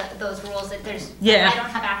about those rules, that there's, I don't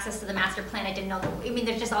have access to the master plan, I didn't know, I mean,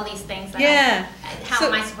 there's just all these things that how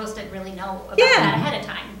am I supposed to really know about that ahead of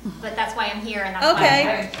time? But that's why I'm here, and that's why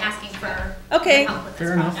I'm asking for help with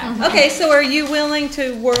this project. Okay, so are you willing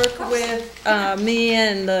to work with me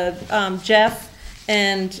and Jeff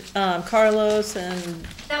and Carlos and?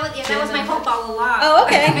 That was my hope all along. Oh,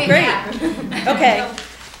 okay, great. Yeah. Okay,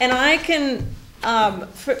 and I can,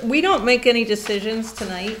 we don't make any decisions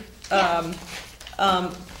tonight,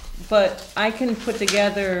 but I can put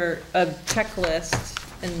together a checklist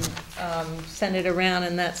and send it around,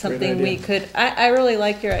 and that's something we could, I really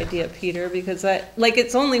like your idea, Peter, because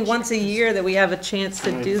it's only once a year that we have a chance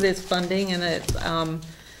to do this funding, and it,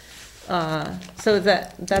 so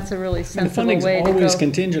that's a really sensible way to go. And the funding's always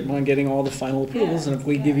contingent on getting all the final approvals, and if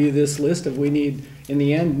we give you this list, if we need, in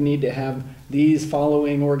the end, need to have these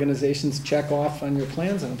following organizations check off on your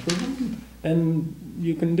plans and approve them, then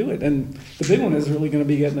you can do it. And the big one is really gonna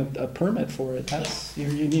be getting a permit for it. That's, you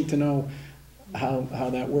need to know how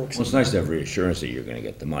that works. Well, it's nice to have reassurance that you're gonna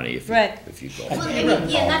get the money if you go. Well, I mean,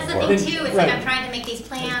 that's the thing too, it's like I'm trying to make these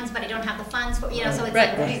plans, but I don't have the funds for, you know, so it's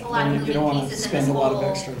like, there's a lot of moving pieces in this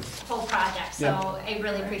whole project. So I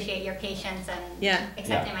really appreciate your patience and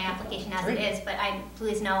accepting my application as it is, but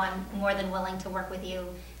please know I'm more than willing to work with you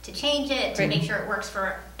to change it, to make sure it works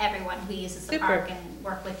for everyone who uses the park and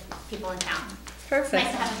work with people in town. Perfect. It's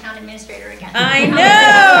nice to have a town administrator again. I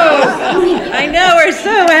know! I know, we're so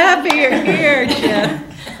happy you're here,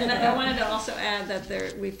 Jeff. And I wanted to also add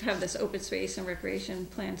that we have this open space and recreation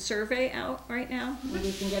plan survey out right now.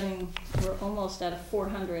 We've been getting, we're almost at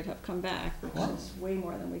 400 have come back, which is way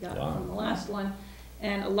more than we got from the last one.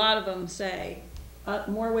 And a lot of them say,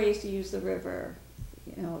 more ways to use the river.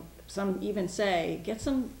 You know, some even say, get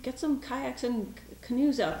some kayaks and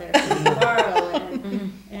canoes out there to borrow,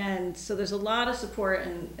 and so there's a lot of support,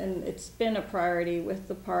 and it's been a priority with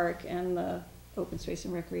the park and the open space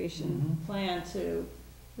and recreation plan to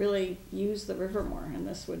really use the river more, and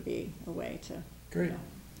this would be a way to, Great. you know,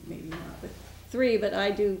 maybe not with 3, but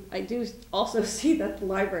I do also see that the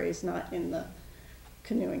library is not in the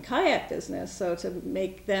canoe and kayak business, so to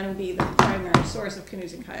make them be the primary source of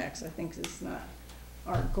canoes and kayaks, I think is not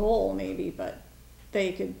our goal maybe, but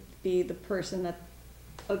they could be the person that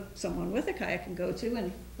someone with a kayak can go to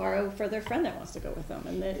and borrow for their friend that wants to go with them,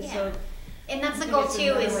 and then, so. And that's I the think goal it's too,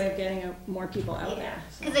 another is way of getting more people out there.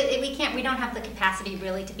 So. because we don't have the capacity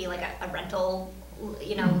really to be like a rental,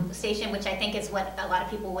 you know, station, which I think is what a lot of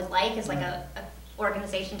people would like, is like a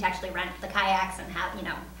organization to actually rent the kayaks and have, you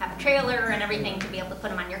know, have a trailer and everything to be able to put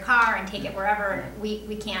them on your car and take it wherever. And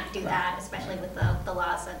we can't do that, especially with the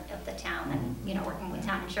laws of the town and, you know, working with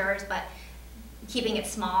town insurers. But keeping it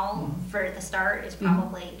small for the start is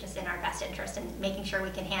probably just in our best interest, and making sure we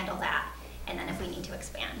can handle that, and then if we need to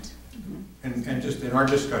expand. And just in our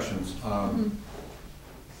discussions,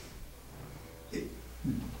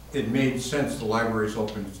 it made sense. The library's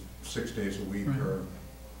open 6 days a week or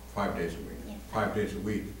 5 days a week. Yeah. 5 days a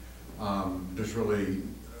week. There's really,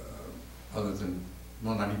 other than,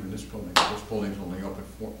 well, not even this building. This building's only open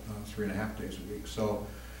 3.5 days a week. So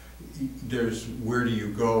there's, where do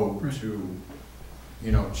you go to,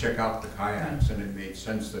 you know, check out the kayaks? And it made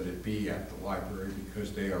sense that it be at the library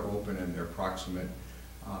because they are open and they're proximate.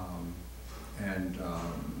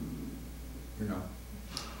 You know,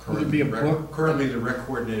 Would it be a book? currently the rec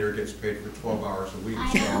coordinator gets paid for 12 hours a week.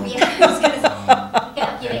 I know, So, yeah, I was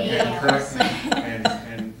gonna say, yeah,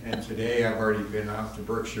 and today I've already been out to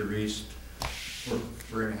Berkshire East for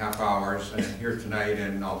 3.5 hours, and I'm here tonight,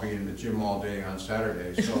 and I'll be in the gym all day on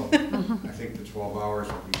Saturday, so I think the 12 hours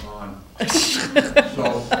will be gone.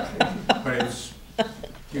 So, but it's,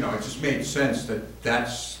 you know, it just made sense that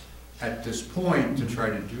that's at this point to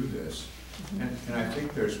try to do this. And I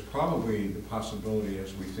think there's probably the possibility,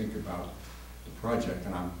 as we think about the project,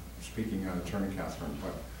 and I'm speaking out of turn, Catherine,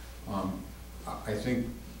 but I think,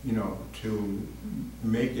 you know, to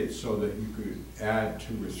make it so that you could add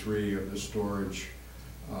 2 or 3 of the storage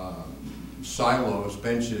silos,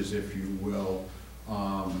 benches, if you will,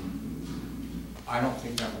 I don't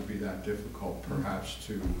think that would be that difficult, perhaps,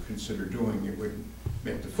 to consider doing. It would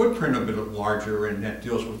make the footprint a bit larger, and that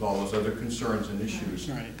deals with all those other concerns and issues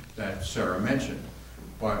that Sarah mentioned.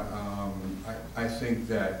 But I think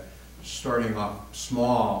that starting off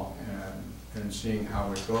small and seeing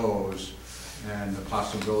how it goes, and the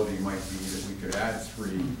possibility might be that we could add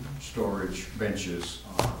 3 storage benches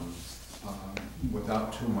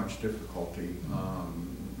without too much difficulty,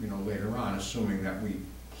 you know, later on, assuming that we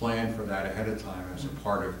plan for that ahead of time as a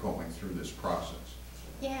part of going through this process.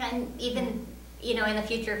 Yeah, and even, you know, in the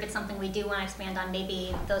future, if it's something we do want to expand on,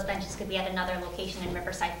 maybe those benches could be at another location in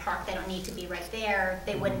Riverside Park. They don't need to be right there.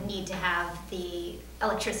 They wouldn't need to have the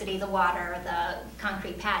electricity, the water, the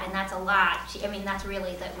concrete pad, and that's a lot. I mean, that's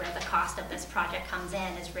really where the cost of this project comes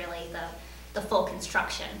in, is really the full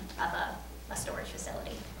construction of a storage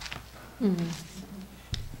facility.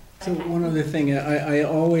 So one other thing, I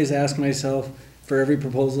always ask myself, for every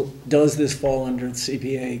proposal, does this fall under the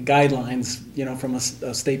CPA guidelines, you know, from a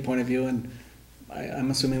state point of view? And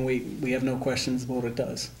I'm assuming we have no questions about it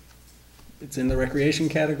does. It's in the recreation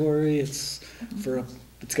category, it's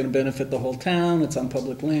gonna benefit the whole town, it's on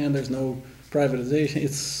public land, there's no privatization,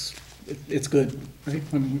 it's good, right?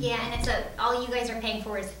 Yeah, and it's all you guys are paying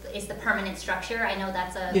for is the permanent structure. I know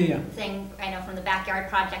that's a thing, I know from the backyard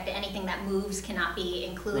project, that anything that moves cannot be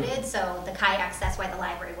included. So the kayaks, that's why the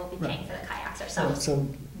library will be paying for the kayaks ourselves. So,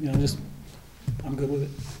 you know, I'm good with it.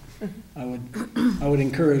 I would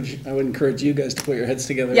encourage you guys to put your heads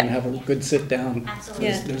together and have a good sit down. Absolutely.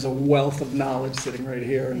 Yeah. There's a wealth of knowledge sitting right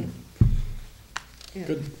here, and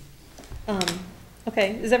good.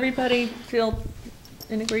 Okay, does everybody feel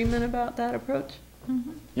in agreement about that approach?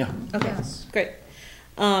 Yeah. Okay, great.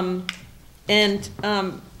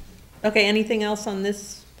 Okay, anything else on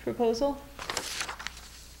this proposal?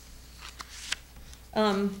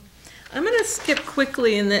 I'm gonna skip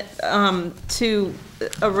quickly to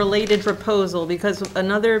a related proposal, because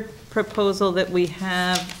another proposal that we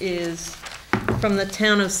have is from the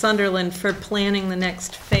town of Sunderland for planning the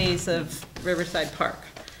next phase of Riverside Park.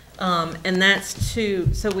 And that's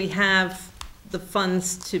so we have the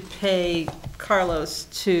funds to pay Carlos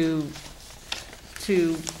to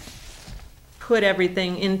put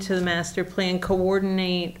everything into the master plan,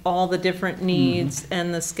 coordinate all the different needs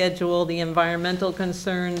and the schedule, the environmental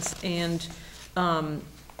concerns, and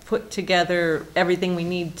put together everything we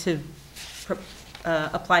need to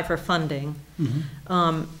apply for funding.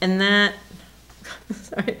 And that,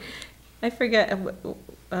 sorry, I forget,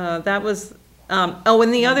 that was, oh,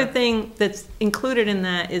 and the other thing that's included in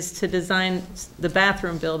that is to design the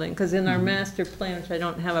bathroom building, because in our master plan, which I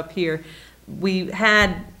don't have up here, we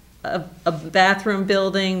had a bathroom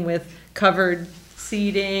building with covered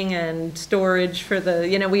seating and storage for the,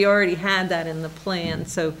 you know, we already had that in the plan,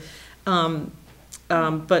 so,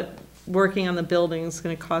 but working on the building is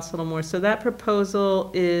gonna cost a little more. So that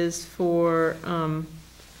proposal is for,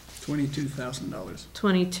 $22,000.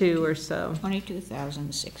 22 or so.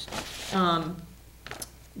 22,060.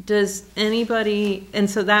 Does anybody, and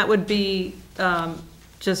so that would be,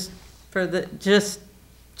 just for the,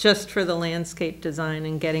 just for the landscape design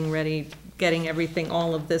and getting ready, getting everything,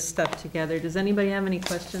 all of this stuff together. Does anybody have any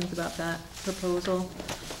questions about that proposal?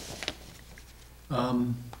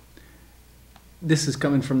 This is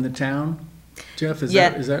coming from the town, Jeff, is Yeah.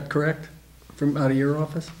 that correct? From out of your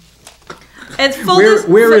office? It's full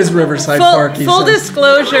Where is Riverside Park? he Full says?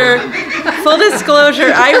 disclosure,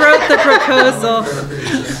 I wrote the proposal.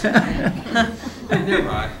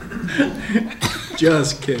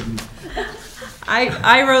 Just kidding.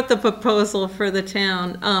 I wrote the proposal for the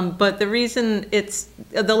town, but the reason it's,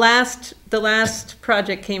 the last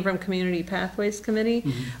project came from Community Pathways Committee,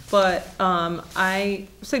 but I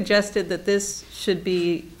suggested that this should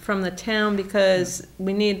be from the town because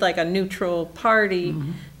we need like a neutral party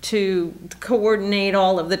to coordinate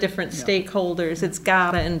all of the different stakeholders. It's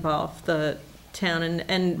gotta involve the town,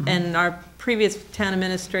 and our previous town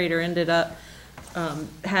administrator ended up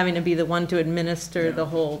having to be the one to administer the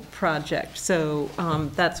whole project. So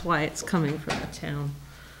that's why it's coming from the town.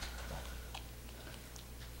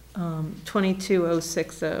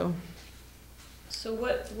 22060. So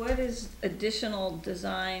what is additional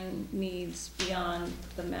design needs beyond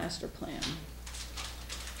the master plan?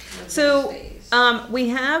 So we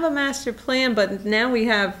have a master plan, but now we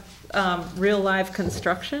have real live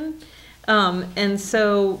construction. And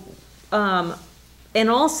so, and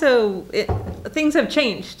also, things have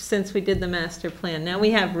changed since we did the master plan. Now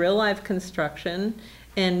we have real life construction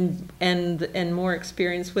and more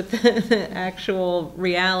experience with the actual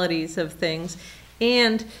realities of things.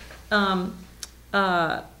 And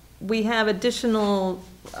we have additional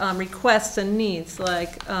requests and needs,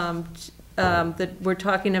 like that we're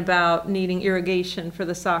talking about needing irrigation for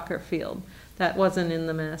the soccer field. That wasn't in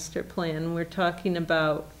the master plan. We're talking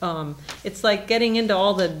about, it's like getting into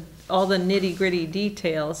all the nitty-gritty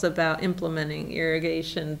details about implementing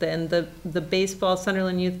irrigation. Then the baseball,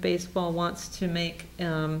 Sunderland Youth Baseball wants to make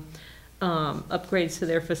upgrades to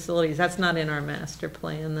their facilities. That's not in our master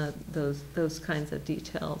plan, those kinds of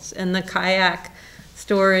details. And the kayak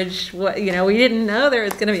storage, you know, we didn't know there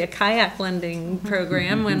was gonna be a kayak lending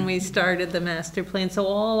program when we started the master plan. So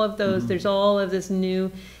all of those, there's all of this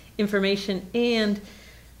new information, and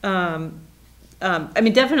I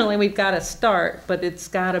mean, definitely we've got to start, but it's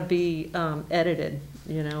got to be edited,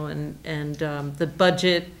 you know, and the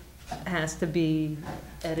budget has to be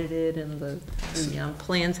edited, and the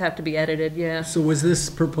plans have to be edited. Yeah. So was this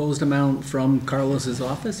proposed amount from Carlos's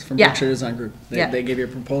office, from Yeah. Berkshire Design Group? They gave you a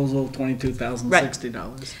proposal,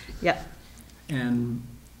 $22,060. Yep. And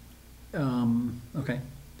okay.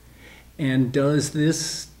 And does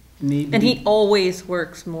this need? And he always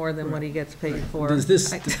works more than what he gets paid for. Does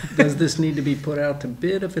this need to be put out to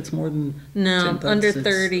bid if it's more than? No, 10,000? under It's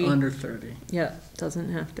 30. Under 30. Yeah,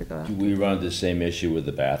 doesn't have to go out. Do we run the same issue with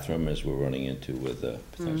the bathroom as we're running into with the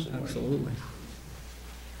potentially Absolutely.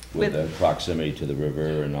 with the proximity to the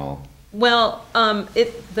river and all? Well,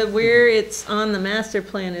 where it's on the master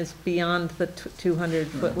plan is beyond the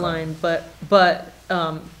 200-foot line, but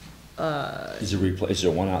Is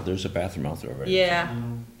there one out, there's a bathroom out there already? yeah.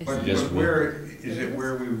 But Just where, is it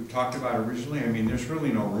where we talked about originally? I mean, there's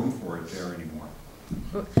really no room for it there anymore.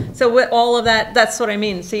 So with all of that, that's what I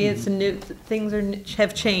mean. See, it's new, things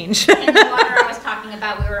have changed. And the water I was talking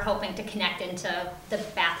about, we were hoping to connect into the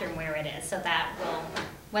bathroom where it is, so that will,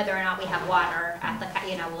 whether or not we have water at the,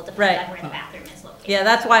 will depend Right. on where the bathroom is located. Yeah,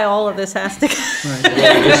 that's why all of this has to,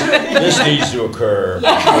 This needs to occur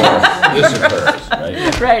before this occurs,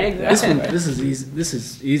 right? right, This exactly. one, this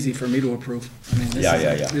is easy for me to approve. I mean,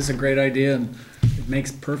 this is a great idea, and it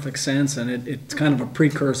makes perfect sense, and it's kind of a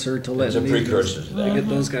precursor to It's a letting precursor to that. get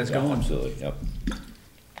those guys Yeah, going. absolutely, yep.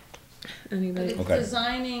 Anybody? Okay.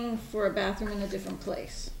 Designing for a bathroom in a different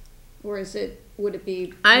place, or would it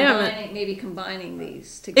be I haven't- maybe combining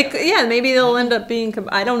these together? Yeah, maybe they'll end up being,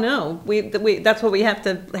 I don't know. That's what we have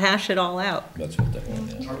to hash it all out. That's what they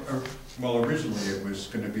want, yeah. Well, originally it was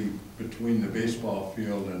gonna be between the baseball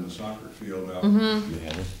field and the soccer field out. Mm-hmm. You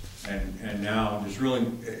have it? And now there's really,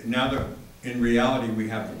 now that in reality, we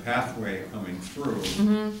have the pathway coming through.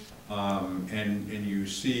 And you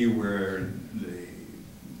see where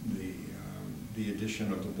the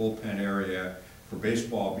addition of the bullpen area for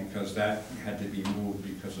baseball, because that had to be moved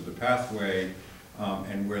because of the pathway,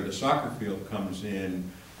 and where the soccer field comes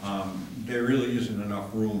in, there really isn't enough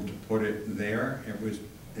room to put it there. It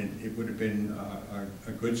would have been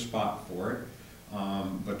a good spot for it,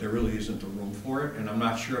 but there really isn't the room for it, and I'm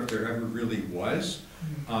not sure if there ever really was.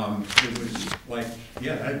 It was like,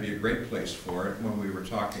 yeah, that'd be a great place for it when we were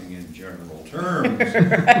talking in general terms.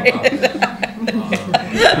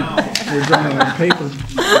 We're drawing on paper.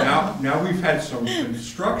 Now we've had some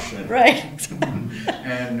construction. Right.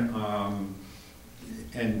 And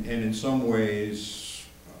in some ways,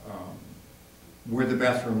 where the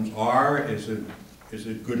bathrooms are is a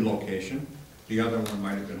good location. The other one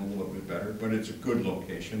might have been a little bit better, but it's a good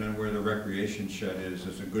location, and where the recreation shed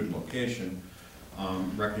is a good location.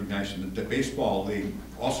 Recognizing that the baseball league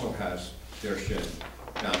also has their shed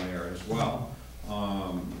down there as well.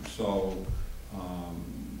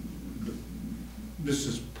 This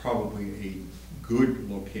is probably a good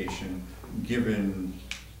location given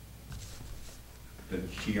the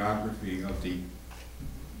geography of the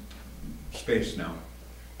space now.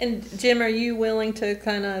 And Jim, are you willing to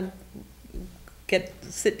kind of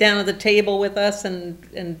sit down at the table with us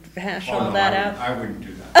and hash all no, that out? I wouldn't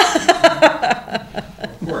do that.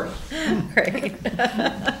 Of course. Great.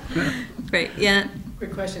 Great, yeah.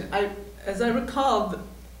 Quick question. As I recall,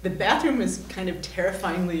 the bathroom was kind of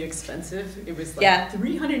terrifyingly expensive. It was like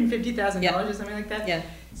 $350,000 or something like that. Yeah.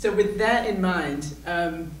 So with that in mind,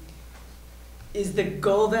 is the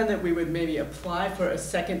goal then that we would maybe apply for a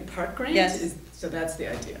second park grant? Yes. So that's the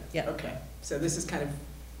idea? Yeah. Okay. So this is kind of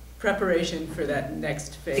preparation for that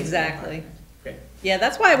next phase. Exactly. Great. Yeah,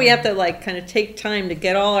 that's why we have to like kind of take time to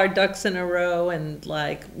get all our ducks in a row and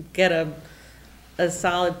like get a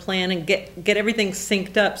solid plan and get everything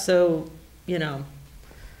synced up so, you know.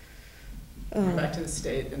 Go back to the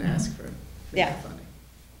state and ask for funding.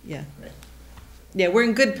 Yeah. Right. Yeah, we're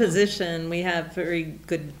in good position. We have we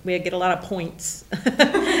get a lot of points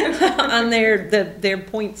on their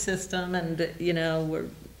point system, and you know, we're,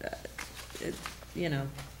 you know,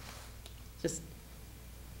 just.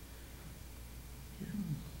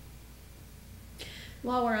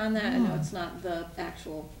 While we're on that, I know it's not the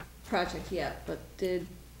actual project yet, but did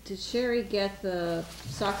Sherry get the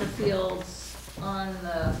soccer fields on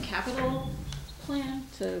the capital plan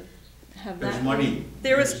to have that? There's money.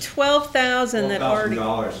 There was 12,000 that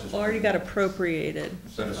 $12,000 already got appropriated.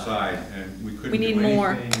 set aside, and we couldn't We need do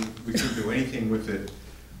more. anything. We couldn't do anything with it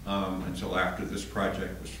until after this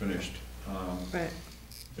project was finished. Right.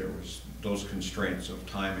 There was those constraints of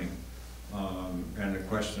timing, and the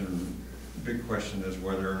big question is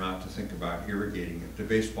whether or not to think about irrigating it. The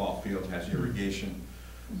baseball field has irrigation.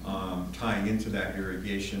 Tying into that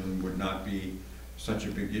irrigation would not be such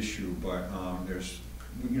a big issue, but there's,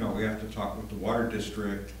 you know, we have to talk with the water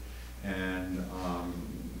district, and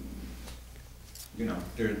you know,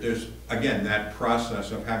 there's again that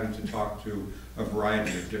process of having to talk to a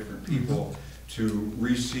variety of different people to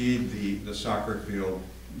reseed the soccer field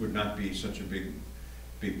would not be such a big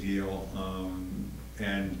deal,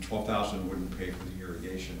 and 12,000 wouldn't pay for the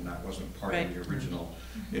irrigation. That wasn't part of the original.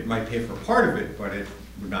 It might pay for part of it, but it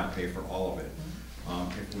would not pay for all of it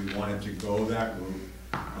if we wanted to go that route.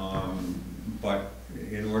 But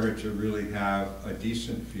in order to really have a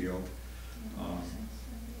decent field,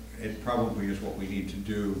 it probably is what we need to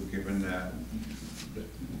do, given that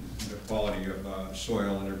the quality of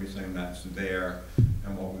soil and everything that's there,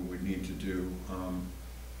 and what we would need to do.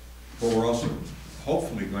 But we're also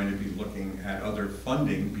hopefully going to be looking at other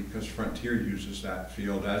funding, because Frontier uses that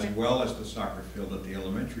field as well as the soccer field at the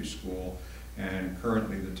elementary school, and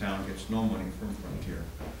currently the town gets no money from Frontier,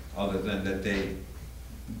 other than that they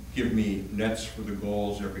give me nets for the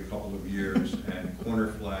goals every couple of years and corner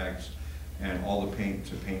flags and all the paint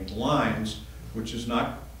to paint the lines, which is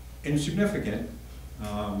not insignificant.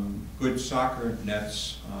 Good soccer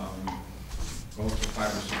nets go for $500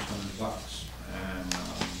 or $600, and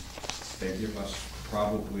they give us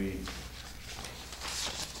probably,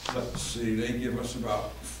 let's see, they give us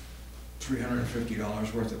about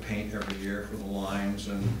 $350 worth of paint every year for the lines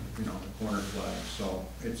and, you know, the corner flags. So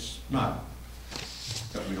it's not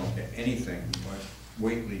that we don't get anything, but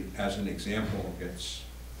Whately, as an example, gets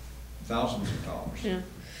thousands of dollars. Yeah.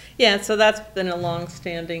 Yeah, so that's been a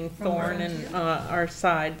long-standing thorn in our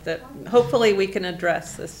side that hopefully we can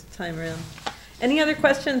address this time around. Any other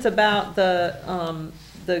questions about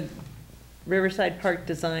the Riverside Park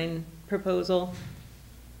design proposal?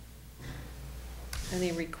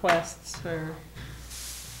 Any requests or?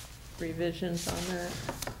 revisions on that.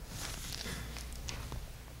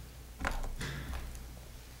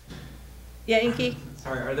 Yeah, Inky?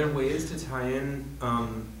 Sorry, are there ways to tie in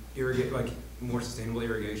irrigate like more sustainable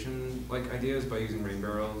irrigation like ideas by using rain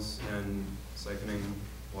barrels and siphoning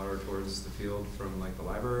water towards the field from like the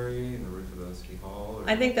library and the roof of the city hall? Or?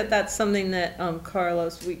 I think that that's something that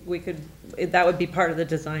Carlos, we could, that would be part of the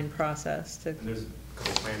design process to. And there's a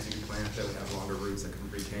couple plants you can plant that would have longer roots that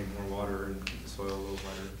can retain more water and keep the soil a little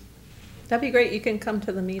wetter. That'd be great. You can come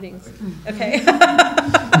to the meetings. Okay.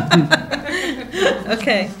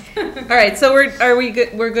 Okay. All right. So are we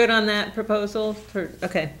good? We're good on that proposal.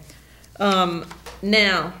 Okay.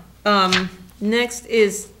 Now, next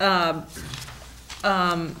is the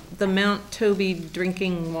Mount Toby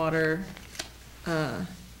drinking water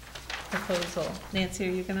proposal. Nancy,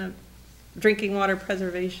 are you gonna drinking water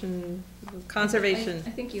preservation conservation?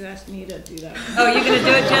 I think you asked me to do that. Oh, you're gonna do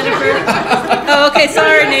it, Jennifer? Oh, okay,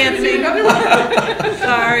 sorry, Nancy.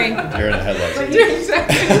 Sorry. You're in the headlights.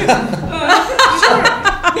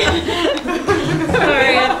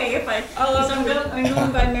 Sorry, I'm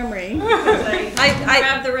going by memory. I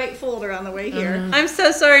have the right folder on the way here. I'm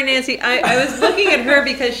so sorry, Nancy. I was looking at her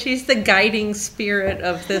because she's the guiding spirit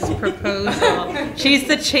of this proposal. She's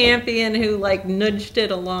the champion who like nudged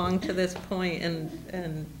it along to this point,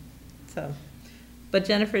 and so. But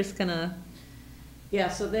Jennifer's gonna. Yeah,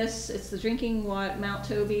 so it's the drinking water, Mount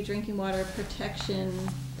Toby Drinking Water Protection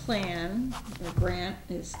Plan, or grant,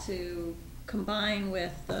 is to combine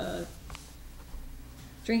with the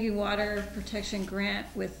Drinking Water Protection Grant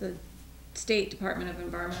with the State Department of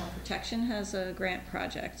Environmental Protection has a grant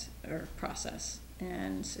project or process,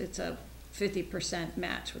 and it's a 50%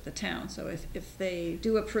 match with the town. So if they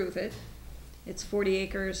do approve it, it's 40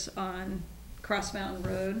 acres on Cross Mountain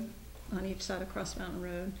Road, on each side of Cross Mountain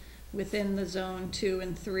Road, within the zone 2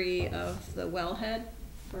 and 3 of the wellhead,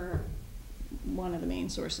 for one of the main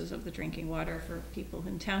sources of the drinking water for people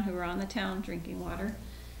in town who are on the town drinking water.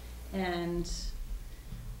 And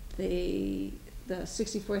the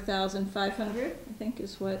 64,500, I think,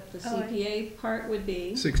 is what the CPA part would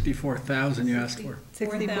be. 64,000 you asked for.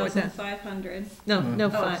 64,500. No,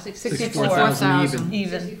 64,000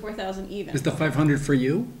 even. 64,000 even. Is the 500 for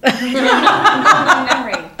you?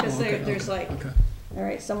 Memory, because there's like, Okay. all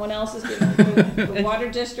right, someone else is giving, the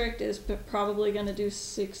water district is probably gonna do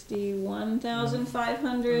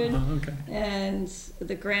 61,500. Okay. And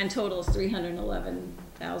the grand total is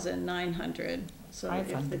 311,900. So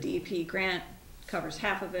if the DEP grant covers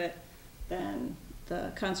half of it, then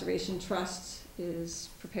the Conservation Trust is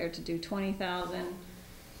prepared to do 20,000.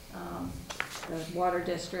 The water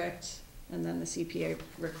district, and then the CPA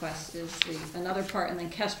request is another part, and then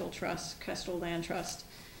Kestrel Land Trust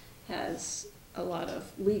has a lot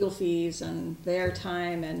of legal fees and their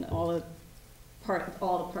time and all the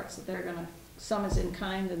parts that they're gonna, some is in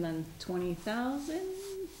kind, and then 20,000, you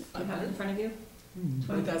have it in front of you?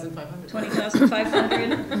 20,500.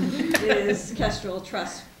 20,500 is Kestrel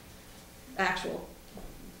Trust actual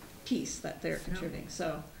piece that they're contributing.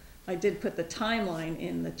 So I did put the timeline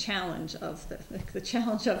in the challenge of the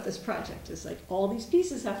challenge of this project is like all these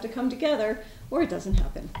pieces have to come together or it doesn't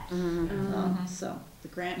happen. So the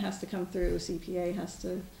grant has to come through, CPA has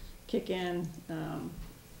to kick in,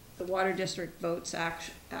 the water district votes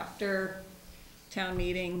after town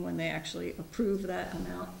meeting when they actually approve that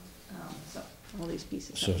amount. So all these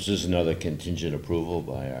pieces. So is this another contingent approval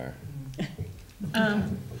by our?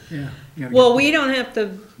 Yeah. Well, we don't have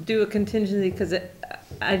to do a contingency because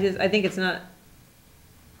I think it's not.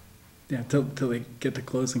 Yeah, till they get to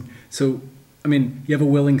closing. So, I mean, you have a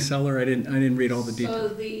willing seller. I didn't read all the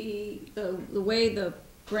details. So the way the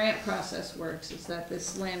grant process works is that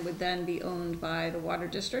this land would then be owned by the water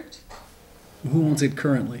district. Who owns it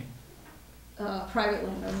currently? Private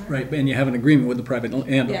landowner. Right, and you have an agreement with the private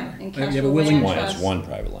landowner. Yeah, and You have a Kestrel willing Land It's one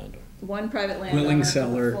private landowner. One private landowner. Willing for the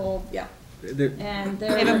seller. full- Yeah. There- And They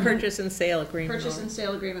have a they're purchase and sale agreement. purchase and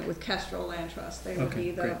sale agreement with Kestrel Land Trust. They would Okay,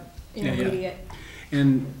 be the great. Yeah, yeah. intermediate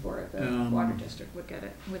And for it. The water district would get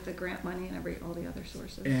it with the grant money and all the other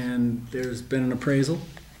sources. and there's been an appraisal,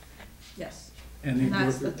 Yes. and And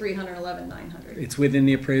that's the 311,900. it's within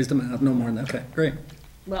the appraised amount, no more than that. Okay, great.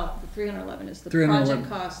 Well, the 311 is the 311. project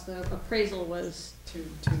cost. The appraisal was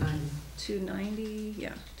 290. 290.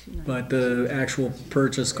 Yeah, 290. But the actual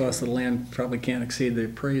purchase cost of the land probably can't exceed the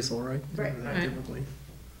appraisal, right? Right. Typically.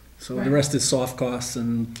 So Right. the rest is soft costs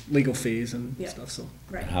and legal fees and Yeah. stuff, so.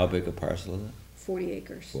 Right. How big a parcel is it? 40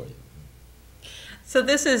 acres. 40. So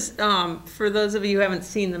this is, for those of you who haven't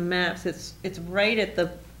seen the maps, it's right at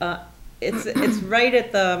the, it's right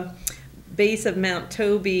at the base of Mount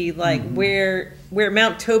Toby, like where where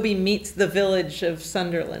Mount Toby meets the village of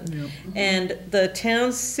Sunderland. Yep. And the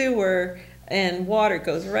town sewer and water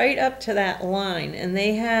goes right up to that line, and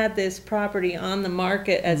they had this property on the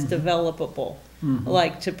market as developable,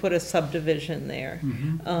 like to put a subdivision there.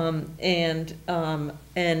 In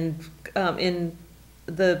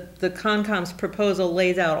the Concom's proposal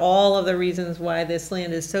lays out all of the reasons why this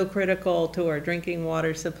land is so critical to our drinking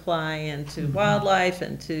water supply and to wildlife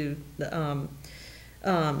and to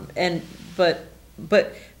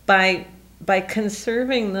but by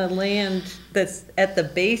conserving the land that's at the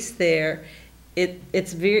base there,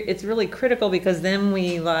 it's really critical, because then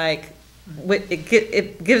it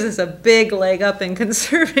gives us a big leg up in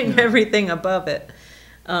conserving everything above it,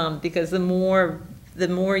 because the more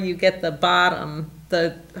you get the bottom,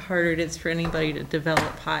 the harder it is for anybody to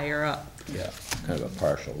develop higher up. Yeah, kind of a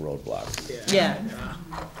partial roadblock. Yeah.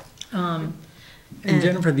 And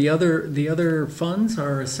Jennifer, the other funds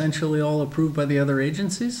are essentially all approved by the other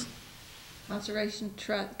agencies? Conservation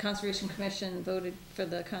Commission voted for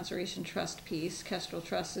the Conservation Trust piece. Kestrel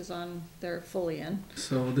Trust is on, they're fully in.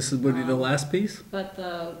 So this would be the last piece? But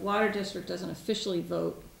the Water District doesn't officially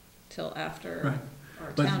vote till after Right.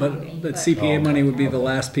 our But, town meeting. but CPA money would be the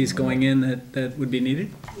last piece going in that would be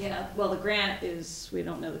needed? Yeah, well, the grant is, we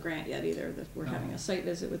don't know the grant yet either. We're having a site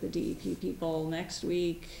visit with the DEP people next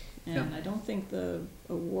week. And Yeah. I don't think the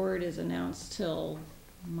award is announced till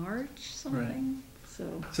March something.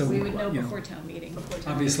 So we would know before town meeting.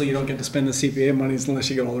 Obviously, you don't get to spend the CPA monies unless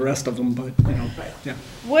you get all the rest of them, but, yeah.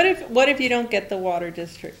 What if you don't get the Water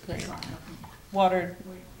District grant? Water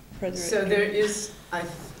preservation? So there is, I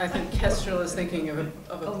think Kestrel is thinking of maybe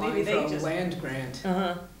applying they for a just- land grant.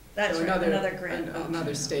 That's So right, another grant Another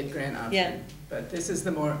option. state grant option. Yeah. But this is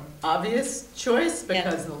the more obvious choice Yeah.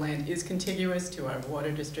 because the land is contiguous to our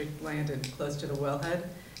water district land and close to the wellhead.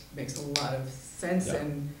 Makes a lot of sense, Yeah.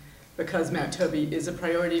 and because Mount Toby is a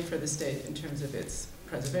priority for the state in terms of its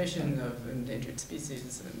preservation of endangered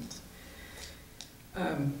species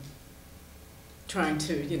and trying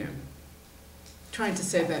to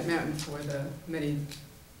save that mountain for the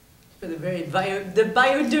very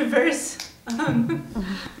biodiverse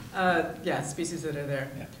species that are there.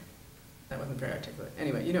 Yeah. That wasn't very articulate.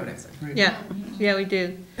 Anyway, you know what I'm saying. Right. Yeah, we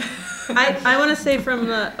do. I want to say from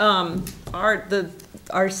our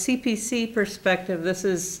CPC perspective, this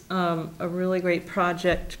is a really great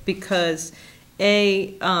project because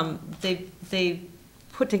they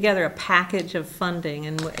put together a package of funding,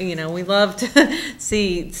 and we love to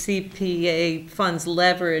see CPA funds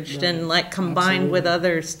leveraged and combined with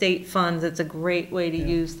other state funds. It's a great way to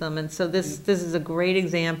use them, and so this is a great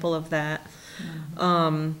example of that.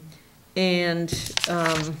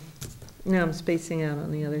 No, I'm spacing out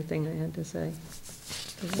on the other thing I had to say.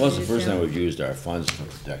 Well, it's the first time we've used our funds for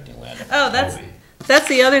protecting land. Oh, that's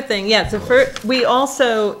the other thing, yeah. So we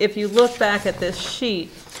also, if you look back at this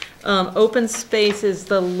sheet, open space is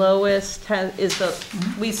the lowest,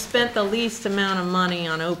 we spent the least amount of money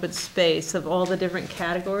on open space of all the different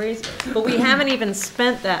categories, but we haven't even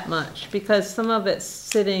spent that much because some of it's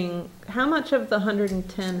sitting, how much of the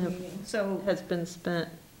 110 has been spent?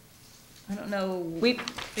 I don't know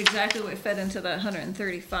exactly what fed into the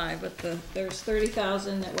 135, but there's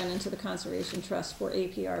 30,000 that went into the Conservation Trust for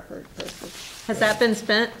APR purposes. Has that been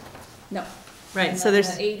spent? No. Right, And so then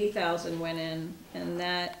there's. the 80,000 went in, and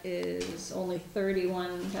that is only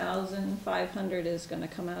 31,500 is gonna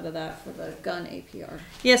come out of that for the gun APR.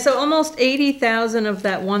 Yeah, so almost 80,000 of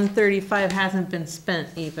that 135 hasn't been spent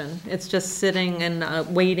even. It's just sitting and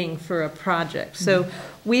waiting for a project. So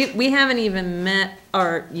we haven't even met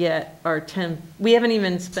our 10, we haven't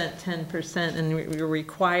even spent 10% and we're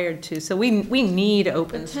required to. So we need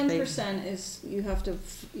open But space. 10% is, you have to,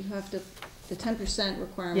 the 10%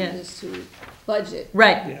 requirement Yeah. is to budget.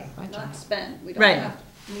 Right, Not spend. We don't Right. have,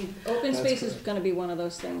 open space is gonna be one of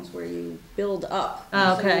those things where you build up.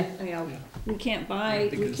 Oh, So okay. we can't buy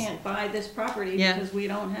this property Yeah. because we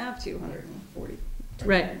don't have 240,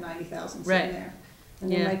 Right. 290,000 Right. sitting there.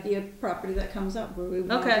 And there Yeah. might be a property that comes up where we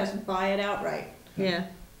want to Okay. just buy it outright, yeah.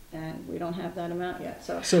 and we don't have that amount yet,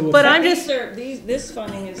 so. But I'm These just, are, this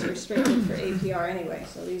funding is restricted for APR anyway,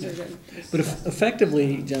 so these are good. But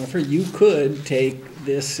effectively, Jennifer, you could take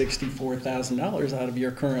this $64,000 out of your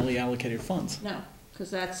currently allocated funds. No, because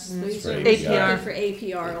these for are APR. restricted for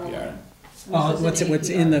APR only. APR. This is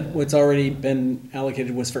an What's already been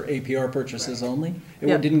allocated was for APR purchases only? It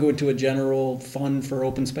Yep. didn't go into a general fund for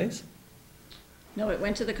open space? No, it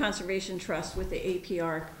went to the Conservation Trust with the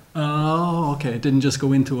APR. Oh, okay, it didn't just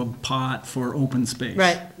go into a pot for open space?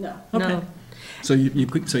 right, No. Okay. no. So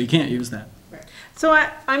you can't use that? So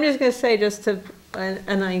I'm just gonna say, just to,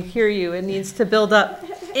 and I hear you, it needs to build up.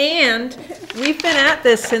 And we've been at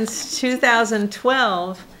this since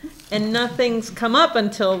 2012, and nothing's come up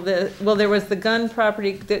until there was the gun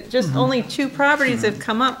property, just only 2 properties have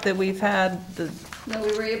come up that we've had No,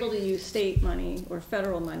 we were able to use state money or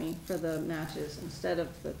federal money for the matches instead of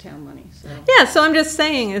the town money, so. Yeah, so I'm just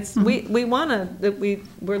saying, we wanna,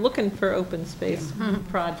 we're looking for open space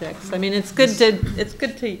projects. I mean, it's good to,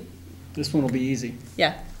 This one will be easy,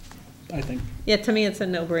 yeah. I think. Yeah, to me, it's a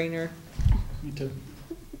no-brainer. Me too.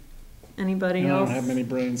 Anybody And I else? don't have many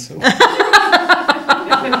brains, so.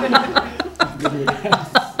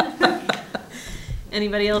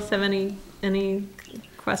 Anybody else have any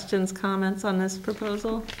questions, comments on this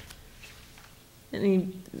proposal?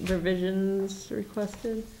 Any revisions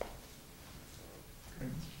requested?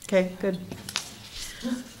 Okay, good.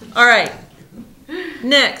 All right.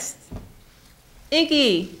 Next,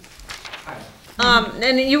 Inky.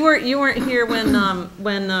 And you weren't here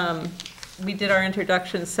when we did our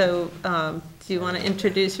introduction, so do you want to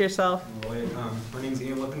introduce yourself? My name's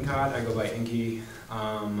Ian Lippincott. I go by Inky.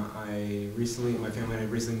 My family and I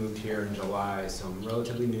recently moved here in July, so I'm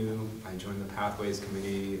relatively new. I joined the Pathways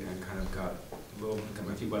Committee and kind of got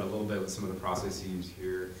my feet wet a little bit with some of the processes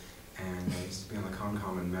here. And I used to be on the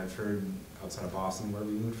Concom in Medford, outside of Boston, where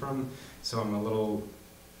we moved from. So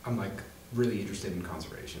I'm like really interested in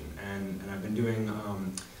conservation, and I've been doing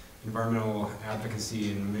environmental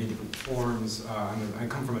advocacy in many different forms. I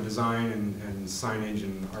come from a design and signage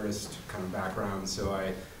and artist kind of background, so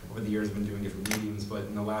over the years, I've been doing different mediums, but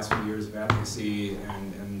in the last few years of advocacy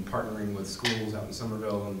and partnering with schools out in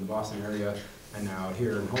Somerville and the Boston area, and now out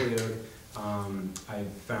here in Holyoke, I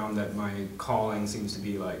found that my calling seems to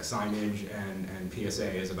be like signage and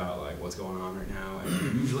PSA is about like what's going on right now,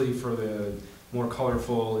 and usually for the more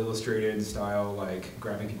colorful, illustrated style, like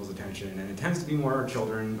grabbing people's attention, and it tends to be more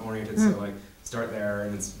children oriented, so like start there,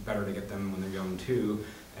 and it's better to get them when they're young too,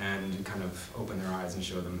 and kind of open their eyes and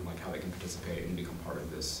show them like how they can participate and become part of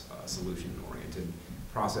this solution-oriented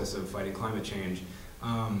process of fighting climate change.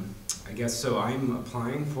 I guess so. I'm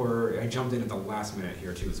applying for. I jumped in at the last minute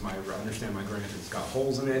here too. I understand my grant has got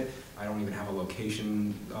holes in it. I don't even have a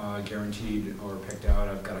location guaranteed or picked out.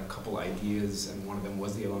 I've got a couple ideas, and one of them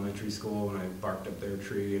was the elementary school, and I barked up their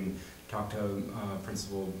tree and talked to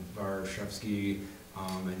Principal Varshevsky,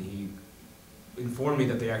 and he informed me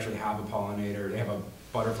that they actually have a pollinator. They have a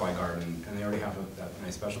butterfly garden, and they already have that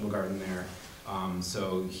nice vegetable garden there.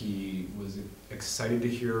 So he was excited to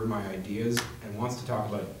hear my ideas and wants to talk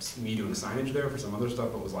about me doing signage there for some other stuff,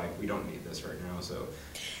 but was like, we don't need this right now, so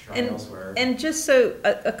try elsewhere. And just so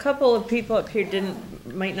a couple of people up here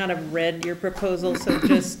might not have read your proposal, so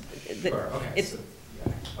just Sure. Okay.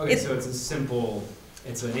 So it's a simple.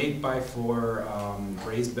 It's an 8x4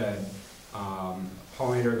 raised bed.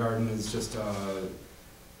 Pollinator garden is just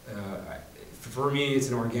for me, it's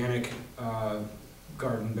an organic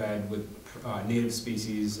garden bed with native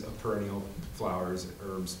species of perennial flowers,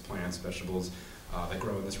 herbs, plants, vegetables that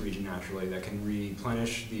grow in this region naturally that can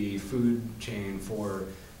replenish the food chain for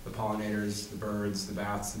the pollinators, the birds, the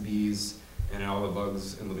bats, the bees, and all the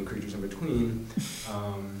bugs and living creatures in between.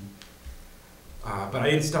 But I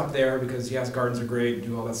didn't stop there because yes, gardens are great,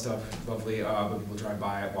 do all that stuff, lovely, but people drive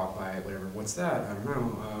by it, walk by it, whatever. What's that? I don't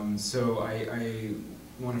know. So I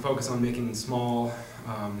want to focus on making small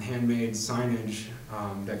handmade signage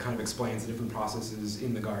that kind of explains the different processes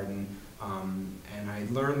in the garden. And I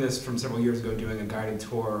learned this from several years ago doing a guided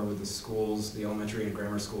tour with the schools, the elementary and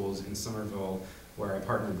grammar schools in Somerville, where I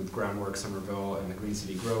partnered with Groundwork Somerville and the Green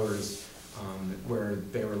City Growers, where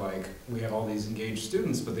they were like, we have all these engaged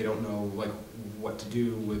students, but they don't know like what to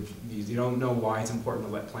do with these. You don't know why it's important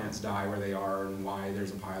to let plants die where they are, and why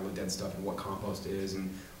there's a pile of dead stuff, and what compost is, and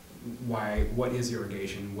what is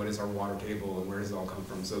irrigation, what is our water table, and where does it all come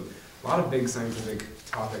from. So a lot of big scientific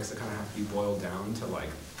topics that kind of have to be boiled down to like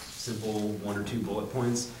simple 1 or 2 bullet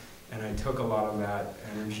points. And I took a lot of that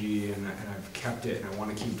energy and I've kept it, and I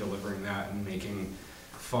want to keep delivering that and making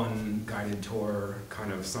fun guided tour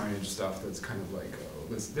kind of signage stuff that's kind of like, oh,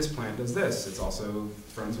 this plant does this. It's also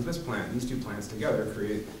friends with this plant. These 2 plants together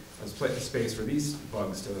create a space for these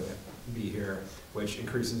bugs to be here, which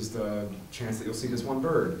increases the chance that you'll see this one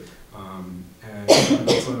bird. And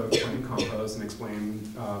also explain compost and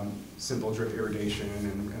explain simple drip irrigation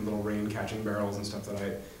and little rain catching barrels and stuff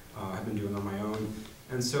that I have been doing on my own.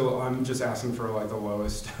 And so I'm just asking for like the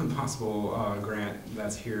lowest possible grant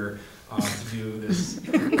that's here to do this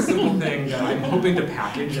simple thing that I'm hoping to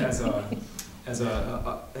package as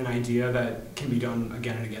an idea that can be done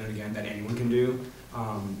again and again and again, that anyone can do,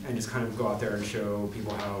 and just kind of go out there and show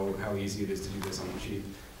people how easy it is to do this on the cheap.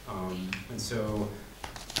 And so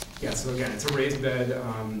Yeah, so again, it's a raised bed,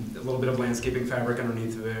 a little bit of landscaping fabric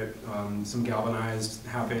underneath of it, some galvanized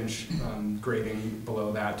half-inch grating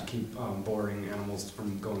below that to keep boring animals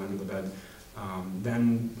from going under the bed.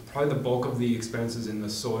 Then probably the bulk of the expenses in the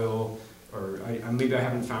soil, or maybe I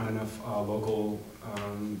haven't found enough local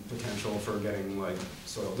potential for getting like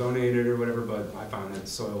soil donated or whatever, but I found that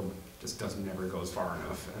soil just never goes far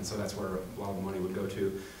enough, and so that's where a lot of the money would go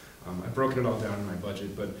to. I've broken it all down in my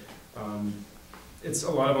budget, but it's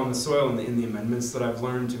a lot of on the soil and in the amendments that I've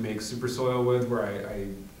learned to make super soil with, where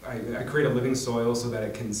I create a living soil so that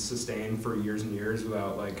it can sustain for years and years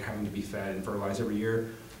without like having to be fed and fertilized every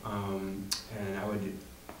year. And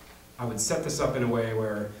I would set this up in a way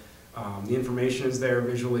where the information is there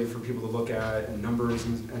visually for people to look at, and numbers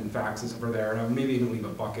and facts and stuff are there. And I would maybe even leave a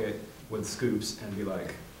bucket with scoops and be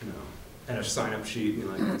like, you know, and a sign-up sheet, be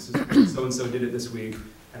like, this is so-and-so did it this week.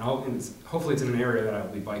 And hopefully it's in an area that I'll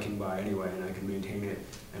be biking by anyway, and I can maintain it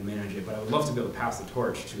and manage it. But I would love to be able to pass the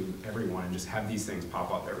torch to everyone and just have these things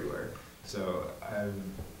pop up everywhere. So I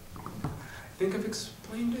think I've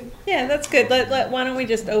explained it. Yeah, that's good. Why don't we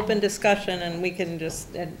just open discussion and we can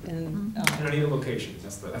just, And I need a location.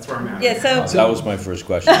 That's where I'm at. Yeah, so That was my first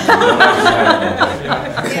question.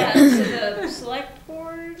 Yeah, so the select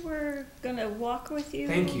board, we're gonna walk with you.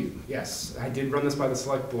 Thank you. Yes, I did run this by the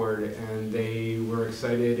select board, and they were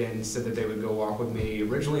excited and said that they would go walk with me.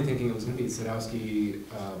 Originally thinking it was going to be at Sadowski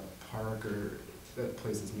Park, or that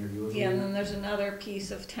place that's near you. Yeah, and then there's another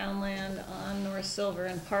piece of town land on North Silver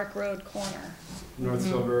and Park Road corner. North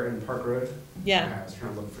Silver and Park Road. yeah. I was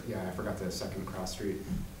trying to look for. Yeah, I forgot the second cross street.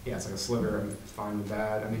 Yeah, it's like a sliver. I'm fine with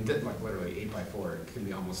that. I mean, like literally 8x4. It can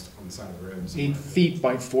be almost on the side of the road. 8 feet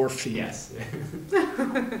by 4 feet. Yes.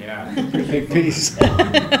 Yeah. Big piece.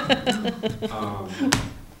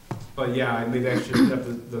 But yeah, maybe I should hit up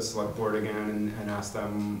the select board again and ask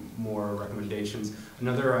them more recommendations.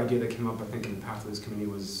 Another idea that came up, I think, in the Pathways Committee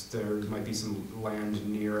was there might be some land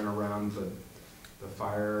near and around the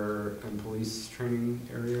fire and police training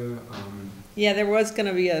area. Yeah, there was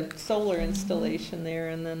gonna be a solar installation there,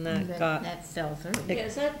 and then that got, That fell through. Yeah,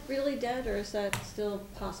 is that really dead, or is that still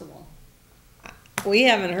possible? we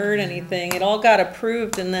haven't heard anything. It all got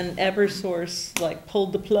approved, and then Eversource like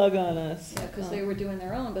pulled the plug on us. Yeah, because they were doing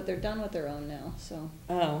their own, but they're done with their own now, so.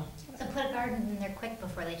 Oh. So put a garden in there quick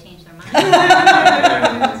before they change their mind.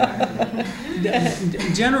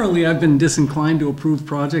 Generally, I've been disinclined to approve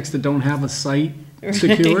projects that don't have a site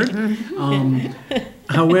secured.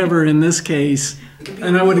 However, in this case,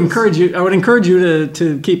 and I would encourage you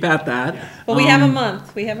to keep at that. Well, we have a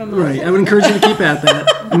month. We have a month. Right, I would encourage you to keep at that.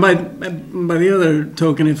 And by the other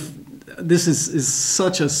token, if this is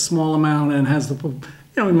such a small amount and has the,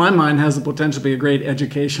 in my mind, has the potential to be a great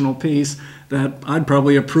educational piece, that I'd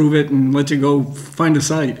probably approve it and let you go find a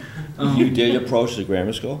site. You did approach the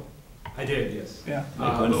grammar school? I did, yes. Yeah. They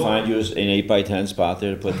couldn't find you an 8x10 spot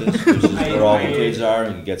there to put this? This is where all the kids are,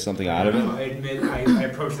 and you get something out of it? I admit, I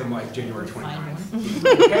approached them like January 29th.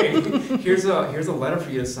 Hey, here's a letter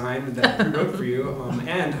for you to sign that we wrote for you.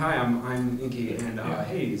 And hi, I'm Inky, and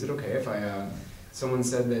hey, is it okay if someone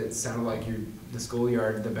said that it sounded like the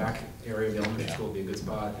schoolyard, the back area of the elementary school would be a good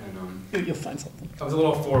spot, and You'll find something. I was a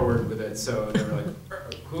little forward with it, so they were like,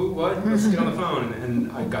 who, what, let's get on the phone,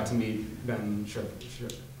 and I got to meet Ben Sharp.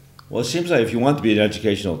 Well, it seems like if you want to be an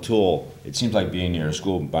educational tool, it seems like being near a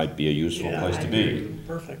school might be a useful place to be.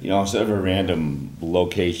 Perfect. Instead of a random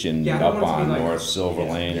location Yeah, I don't up want it to on be like- North Silver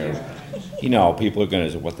Lane, or, people are gonna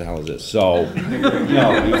say, what the hell is this? So,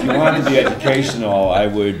 if you want to be educational, I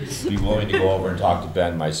would be willing to go over and talk to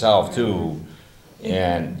Ben myself too,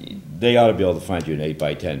 and they ought to be able to find you an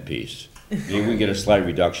 8x10 piece. Maybe we can get a slight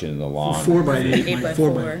reduction in the lawn. 4 by 8. 8 by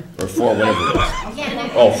 4 4. Or 4, whatever it is. Yeah,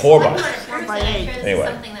 and Oh, 4 by. I'm sure this Anyway. is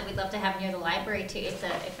something that we'd love to have near the library too. If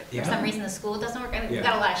Yeah. for some reason the school doesn't work, I mean, we've Yeah.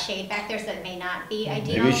 got a lot of shade back there, so it may not be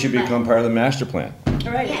ideal. Maybe it should but- become part of the master plan.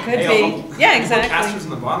 All right, it Yeah. could Hey, be. Yeah, Put exactly. casters on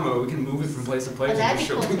the bottom of it, we can move it from place to place Oh, and that'd just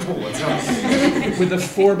be show cool. people what's up. With a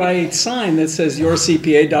 4 by 8 sign that says your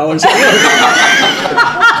CPA dollars at work,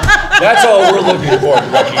 That's all we're looking for,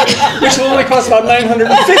 recognition. which will only cost about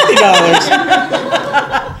 $950.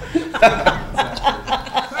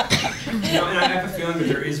 And I have a feeling that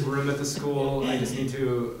there is room at the school. I just need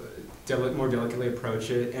to more delicately approach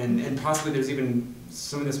it, and possibly there's even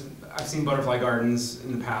some of this. I've seen butterfly gardens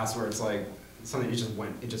in the past where it's like something it just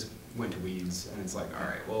went to weeds, and it's like, all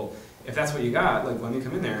right, well, if that's what you got, like let me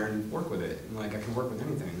come in there and work with it, and like I can work with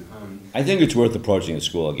anything. I think it's worth approaching the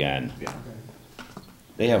school again. Yeah.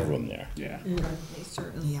 They have room there. Yeah. They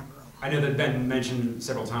certainly have room. I know that Ben mentioned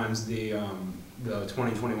several times the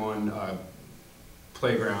 2021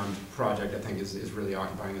 playground project, I think, is really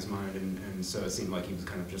occupying his mind, and so it seemed like he was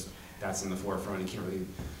kind of just, that's in the forefront, he can't really be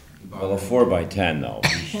bothered. Well, a 4x10 though.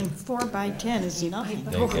 And 4x10 is nothing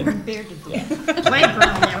They can- compared to the Yeah.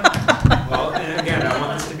 playground area. Well, and again, I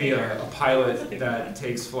want this to be a pilot that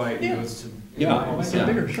takes flight and goes to. Yeah. So,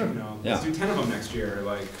 Bigger, sure. you know, Yeah. let's do 10 of them next year,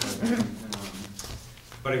 like, kind of thing.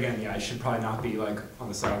 But again, yeah, it should probably not be like on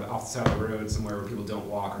the side, off the side of the road somewhere where people don't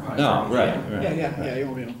walk or hike. No, right, right. Yeah, you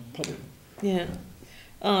won't be in public. Yeah.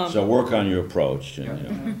 So work on your approach,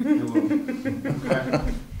 and, you know.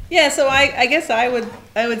 Okay. Yeah, so I guess I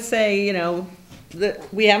would say, you know,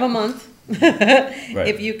 that we have a month.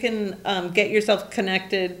 If you can get yourself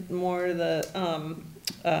connected more to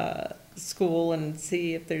the school and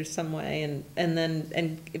see if there's some way, and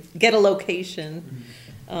then get a location,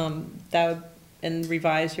 that would, and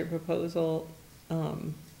revise your proposal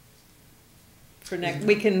for next.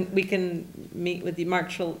 We can meet with you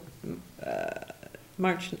March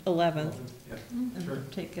 11th Yeah, and sure.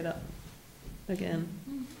 take it up again.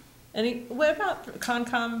 What about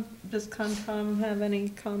Concom? Does Concom have any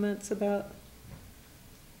comments about?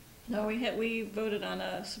 No, we voted on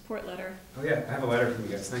a support letter. Oh yeah, I have a letter from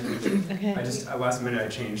you guys, thank you. Okay. I just, last minute, I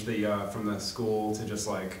changed the, from the school to just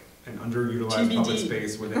like an underutilized public TBD.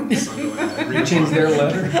 space within Sunderland. You changed their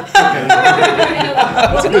letter?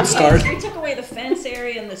 That's a good start. We took away the fence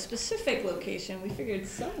area and the specific location. We figured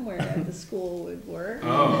somewhere at the school would work.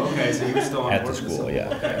 Oh, okay, so you were still on At board the with school, this?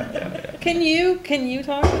 yeah. Okay. Can you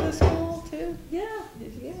talk to the school too? Yeah,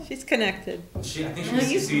 yeah. She's connected. I think she Oh,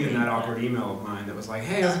 was you- CC'd in that awkward email of mine that was like,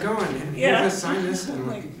 hey, how's it going? And Yeah. here, just sign this. And I'm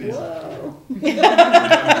like, Whoa.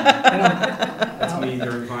 that's me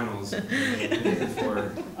during finals.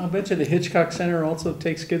 Before. I'll bet you the Hitchcock Center also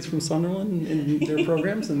takes kids from Sunderland in their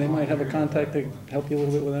programs, and they might have a contact to help you a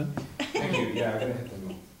little bit with that. Thank you, yeah, I gotta hit them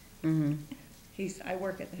up. I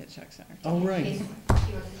work at the Hitchcock Center. Oh, right.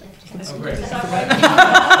 Oh, great.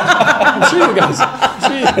 I'm sure you guys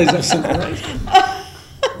have something, right?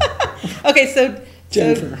 Okay, so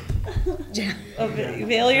Jennifer.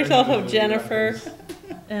 avail yourself of Jennifer,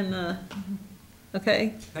 and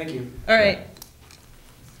okay, Thank you. all right.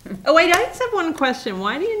 Oh wait, I just have one question.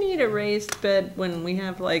 Why do you need a raised bed when we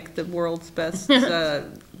have like the world's best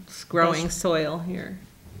growing soil here?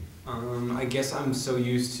 I guess I'm so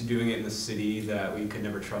used to doing it in the city that we could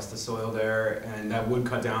never trust the soil there, and that would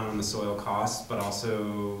cut down on the soil costs, but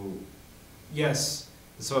also, yes,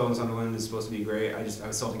 the soil in Sunderland is supposed to be great. I would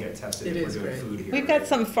still have to get it tested It if is we're doing great. food here. We've got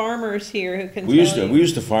some farmers here who can We used tell to, you. we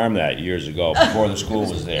used to farm that years ago, before the school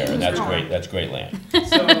was there, and that's great land.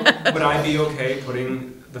 So, would I be okay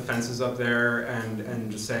putting the fences up there and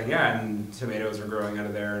just saying, yeah, and tomatoes are growing out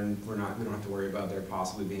of there, and we don't have to worry about there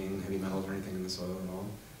possibly being heavy metals or anything in the soil at all?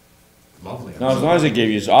 Lovely. Now, as long as they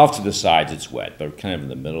give you, off to the sides, it's wet, but kind of in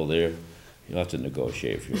the middle there, you'll have to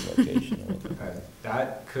negotiate for your location. a little bit. Okay,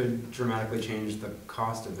 that could dramatically change the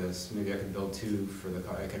cost of this. Maybe I could build two for the,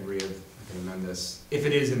 I can amend this. If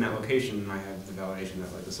it is in that location, and I have the validation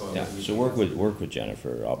that like the soil. Yeah, is so work with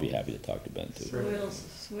Jennifer, I'll be happy to talk to Ben too.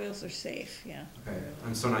 Soils are safe, yeah. Okay,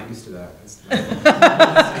 I'm so not used to that.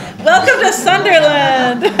 Welcome to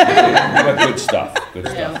Sunderland. We got good stuff, good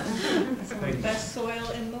stuff. It's the best soil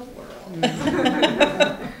in the world.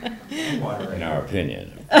 Water, In our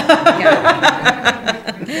opinion.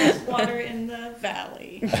 Best water in the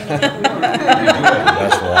valley. We do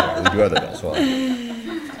have the best water.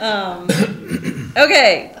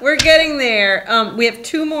 Okay, we're getting there. We have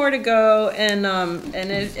two more to go, and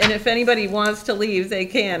if anybody wants to leave, they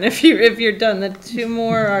can. If you're done, the two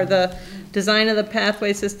more are the design of the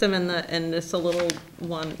pathway system and this a little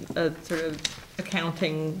one, sort of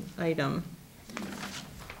accounting item.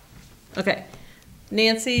 Okay,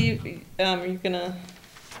 Nancy, you're gonna.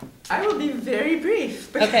 I will be very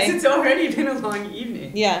brief because Okay. it's already been a long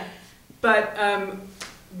evening. Yeah. But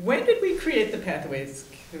when did we create the Pathways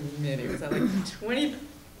Committee? Was that like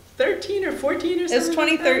 2013 or 14 or something? It was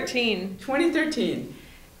 2013. 2013.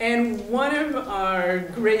 And one of our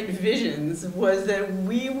great visions was that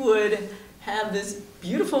we would have this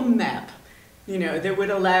beautiful map, you know, that would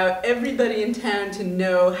allow everybody in town to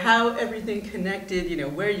know how everything connected, you know,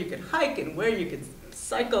 where you could hike and where you could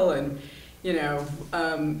cycle and, you know,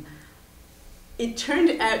 it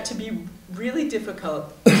turned out to be really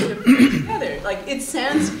difficult to put together. Like, it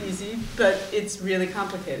sounds easy, but it's really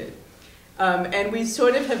complicated. And we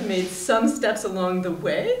sort of have made some steps along the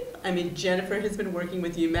way. I mean, Jennifer has been working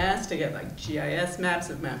with UMass to get like GIS maps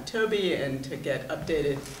of Mount Toby and to get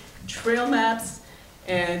updated trail maps.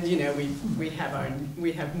 And you know, we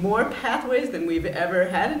have more pathways than we've ever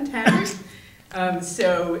had in town.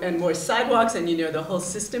 And more sidewalks, and you know, the whole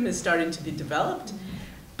system is starting to be developed.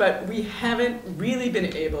 but we haven't really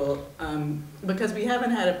been able, because we haven't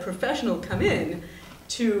had a professional come in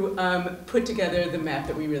to put together the map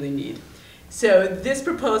that we really need. So this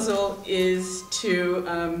proposal is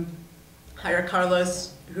to hire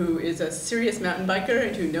Carlos, who is a serious mountain biker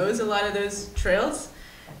and who knows a lot of those trails,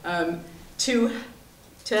 to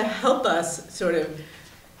help us sort of,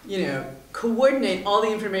 coordinate all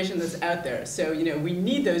the information that's out there. So, we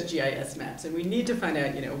need those GIS maps, and we need to find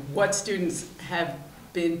out, what students have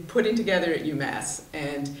been putting together at UMass,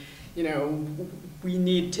 and, we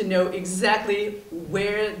need to know exactly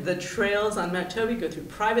where the trails on Mount Toby go through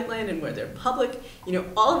private land and where they're public.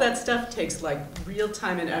 All of that stuff takes like real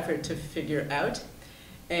time and effort to figure out.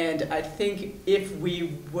 And I think if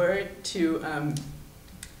we were to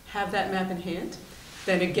have that map in hand,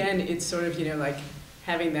 then again, it's sort of, like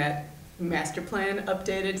having that master plan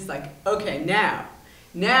updated. It's like, okay, now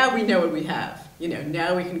we know what we have.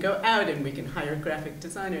 Now we can go out and we can hire graphic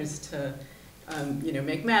designers to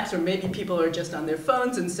make maps, or maybe people are just on their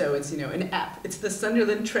phones, and so it's, an app. It's the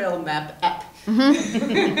Sunderland Trail Map app.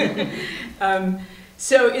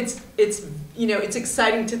 So it's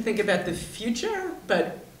exciting to think about the future,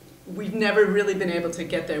 but we've never really been able to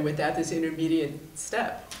get there without this intermediate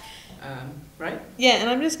step, right? Yeah, and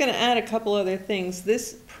I'm just going to add a couple other things.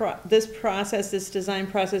 This design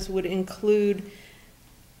process would include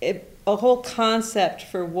a whole concept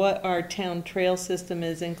for what our town trail system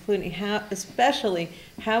is, including especially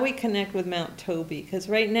how we connect with Mount Toby. Because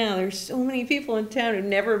right now there's so many people in town who've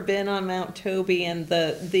never been on Mount Toby, and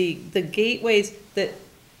the gateways that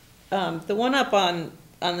the one up on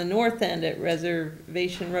the north end at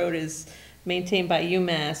Reservation Road is maintained by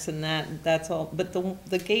UMass, and that's all. But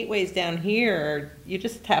the gateways down here, you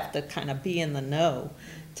just have to kind of be in the know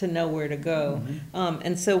to know where to go.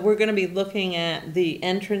 And so we're going to be looking at the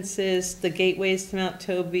entrances, the gateways to Mount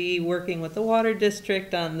Toby, working with the water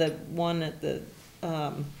district on the one at the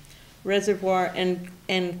reservoir,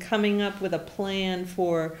 and coming up with a plan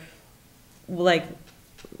for, like,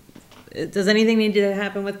 does anything need to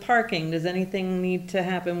happen with parking? Does anything need to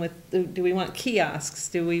happen with, do we want kiosks?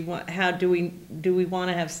 Do we want to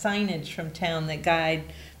have signage from town that guide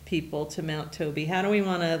people to Mount Toby? How do we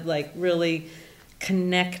want to, like, really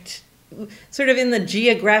connect sort of in the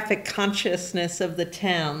geographic consciousness of the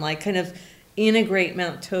town, like kind of integrate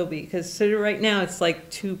Mount Toby? Because sort of right now it's like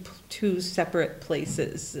two separate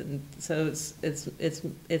places, and so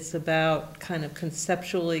it's about kind of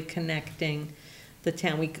conceptually connecting the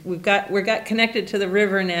town. We got connected to the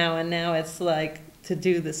river now, and now it's like to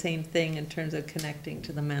do the same thing in terms of connecting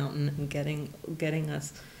to the mountain and getting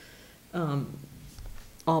us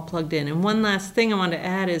all plugged in. And one last thing I want to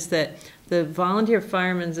add is that the Volunteer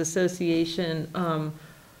Firemen's Association,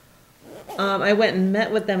 I went and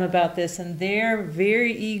met with them about this, and they're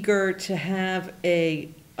very eager to have a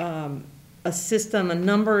system, a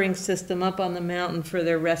numbering system up on the mountain for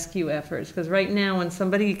their rescue efforts. Because right now when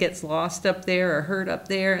somebody gets lost up there or hurt up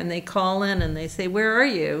there and they call in and they say, "Where are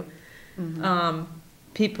you?"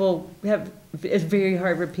 It's very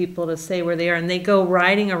hard for people to say where they are, and they go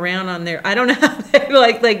riding around on their, I don't know how they're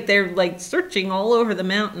like searching all over the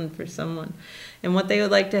mountain for someone. And what they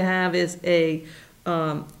would like to have is an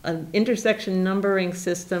intersection numbering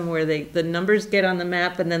system where the numbers get on the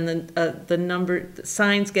map, and then the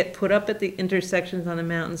signs get put up at the intersections on the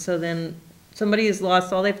mountain. So then somebody is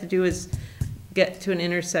lost, all they have to do is get to an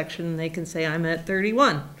intersection, and they can say, "I'm at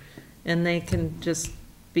 31," and they can just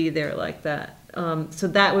be there like that. So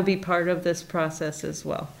that would be part of this process as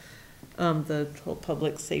well, the whole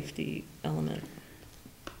public safety element.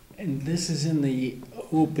 And this is in the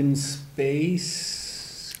open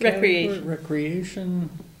space Recreation. Recreation.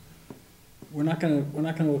 We're not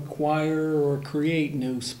gonna acquire or create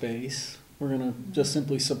new space. We're gonna just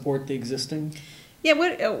simply support the existing. Yeah,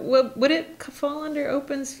 would it fall under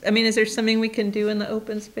I mean, is there something we can do in the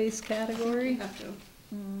open space category?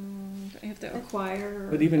 You have to acquire.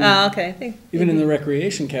 But even okay, I think even in the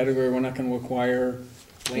recreation category, we're not going to acquire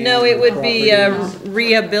land. No, it or would be properties.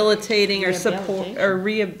 rehabilitating or support or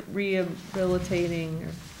rehabilitating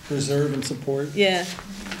or Preserve and support. yeah.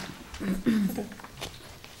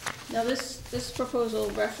 Now this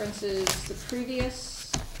proposal references the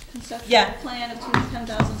previous conceptual Yeah. plan of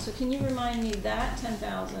 10,000. So can you remind me that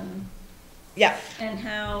 10,000? Yeah. And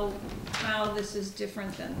how this is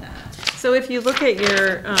different than that? So if you look at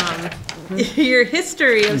your your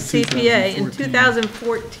history of CPA in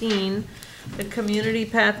 2014, the Community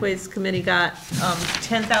Pathways Committee got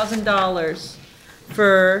 $10,000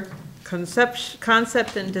 for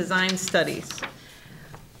concept and design studies.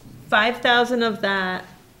 5,000 of that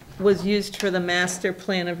was used for the master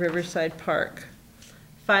plan of Riverside Park.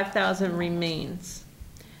 5,000 remains.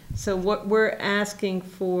 So what we're asking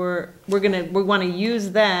for, we want to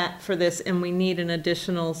use that for this, and we need an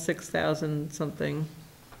additional 6,000 something.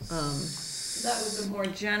 That was the more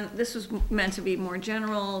this was meant to be more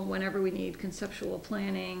general, whenever we need conceptual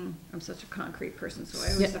planning. I'm such a concrete person, so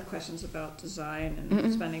I always have questions about design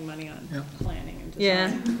and spending money on planning and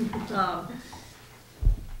design.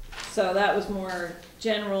 So that was more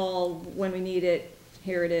general, when we need it,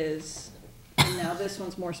 here it is. And now this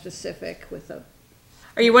one's more specific with a.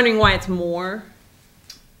 Are you wondering why it's more?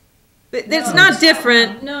 It's No, not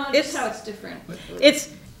different. No, it's how it's different.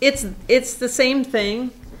 It's the same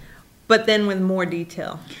thing, but then with more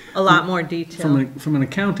detail, a lot more detail. From an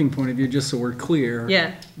accounting point of view, just so we're clear.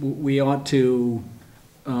 Yeah. We ought to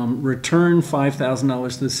return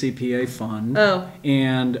 $5,000 to the CPA fund. Oh.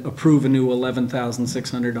 And approve a new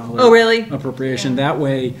 $11,600. Oh, really? Appropriation. That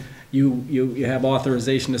way, you have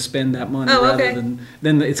authorization to spend that money. Oh, rather okay. than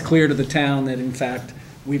then it's clear to the town that in fact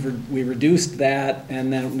we reduced that,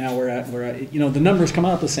 and then now we're at the numbers come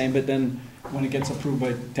out the same, but then when it gets approved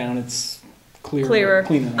by the town, it's clearer.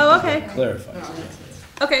 Cleaner. Oh, okay. Clarify.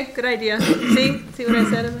 Okay, good idea. See what I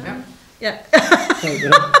said in that? Yeah.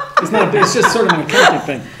 It's just sort of an accounting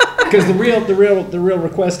thing, because the real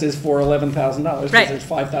request is for $11,000. Right. Because there's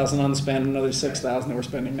 5,000 unspent, another 6,000 that we're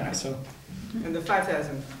spending now. So. And the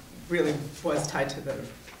 5,000 really was tied to the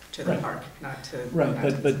Right. park, not to.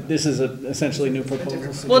 Right, but this is essentially new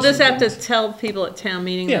proposal. so We'll just have to things. tell people at town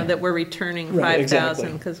meeting though, Yeah. that we're returning Right,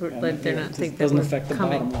 5,000, exactly. because Yeah, they're not it think that doesn't we're affect the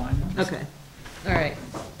coming. bottom line. Okay, all right,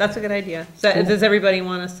 that's a good idea. Cool. Does everybody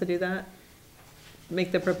want us to do that?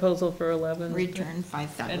 Make the proposal for 11? Return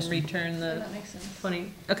 5,000. And return the That makes sense.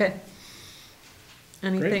 20, okay.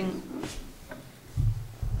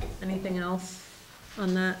 Anything else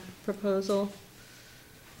on that proposal?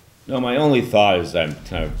 No, my only thought is I'm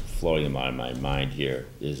kind of floating in my mind here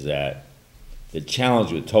is that the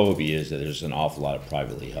challenge with Toby is that there's an awful lot of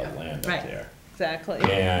privately held land Right. up there. Exactly.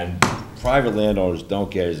 And private landowners don't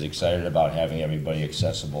get as excited about having everybody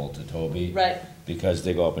accessible to Toby. Right, Because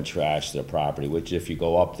they go up and trash their property, which if you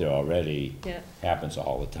go up there already, yeah, happens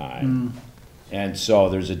all the time. And so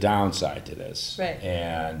there's a downside to this. Right.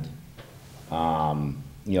 And,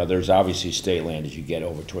 there's obviously state land as you get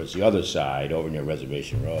over towards the other side, over near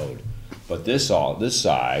Reservation Road. But this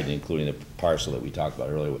side, including the parcel that we talked about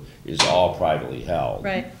earlier, is all privately held.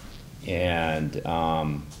 right. And,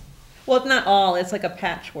 Well, it's not all, it's like a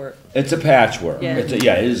patchwork. it's a patchwork. Yeah. It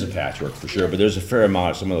is a patchwork for sure, but there's a fair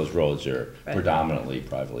amount, some of those roads are Right. predominantly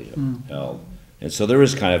privately held. And so there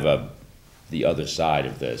is kind of the other side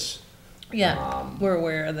of this. Yeah, we're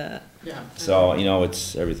aware of that. Yeah. So,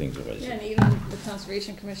 everything's a risk. Yeah, and even the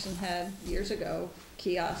Conservation Commission had years ago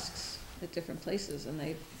kiosks at different places, and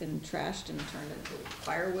they've been trashed and turned into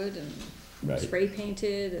firewood and Right. spray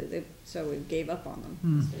painted, so we gave up on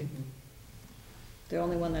them. The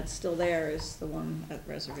only one that's still there is the one at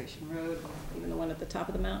Reservation Road, even the one at the top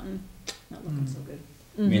of the mountain, not looking so good.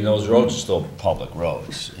 I mean, those roads are still public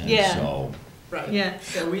roads. And Yeah. so, Right. Yeah.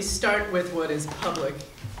 So we start with what is public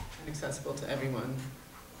and accessible to everyone.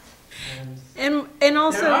 And And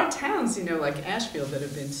also. there are towns, like Ashfield, that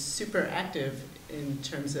have been super active in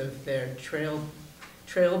terms of their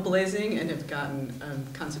trailblazing and have gotten,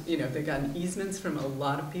 they've gotten easements from a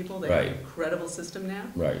lot of people. They have Right. an incredible system now.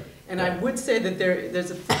 right. And I would say that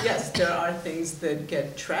yes, there are things that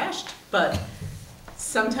get trashed, but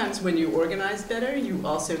sometimes when you organize better, you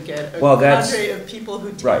also get a Well, that's- cadre of people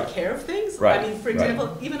who take Right. care of things. Right, I mean, for right.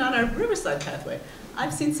 example, even on our Riverside pathway,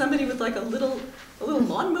 I've seen somebody with like a little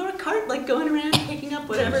lawnmower cart, like going around picking up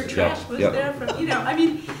whatever Yep, trash was yep. there from,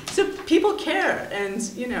 so people care, and,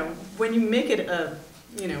 when you make it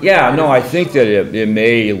Yeah, no, I think that it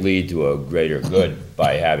may lead to a greater good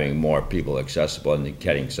by having more people accessible and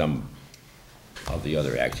getting some of the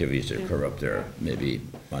other activities that occur up there maybe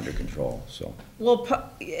under control, so. Well,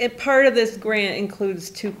 part of this grant includes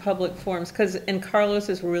 2 public forums, and Carlos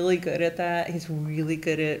is really good at that. He's really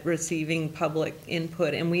good at receiving public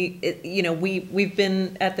input, and we've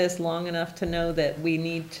been at this long enough to know that we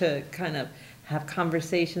need to kind of have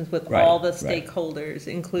conversations with Right, all the right. stakeholders,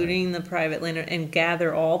 including the private landowner, and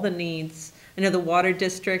gather all the needs. I know the water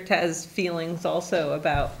district has feelings also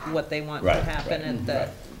about what they want to Right, happen right, at the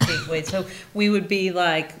gateway. So we would be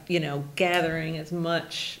like, gathering as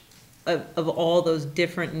much of all those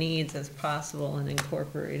different needs as possible and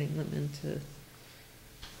incorporating them into.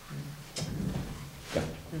 Yeah.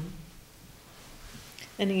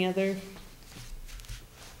 Any other?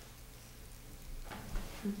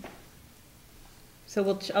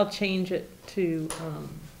 So I'll change it to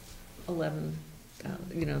 11,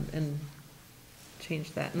 and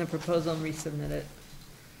change that in the proposal and resubmit it.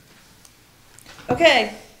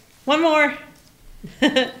 Okay, One more.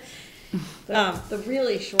 The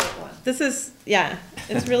really short one. This is, yeah,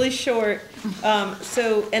 it's really short.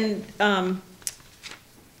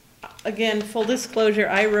 Again, full disclosure,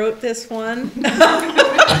 I wrote this one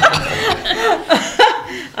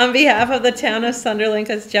on behalf of the town of Sunderland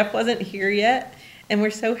because Jeff wasn't here yet. And we're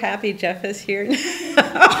so happy Jeff is here now.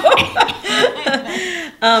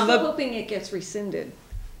 I'm hoping it gets rescinded.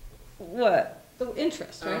 What? The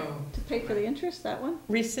interest, right? Oh. To pay for the interest, that one?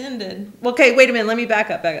 Rescinded. Okay, wait a minute, let me back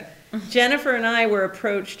up. Jennifer and I were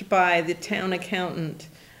approached by the town accountant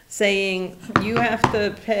saying, you have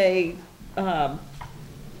to pay,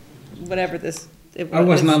 whatever this. I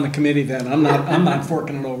wasn't on the committee then. I'm not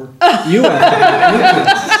forking it over. You are.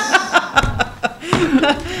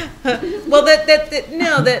 Well,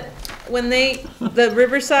 that when the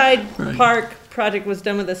Riverside Right. Park project was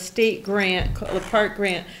done with a state grant, called the park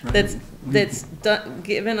grant, Right. that's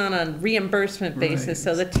given on a reimbursement basis. Right.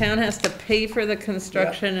 So the town has to pay for the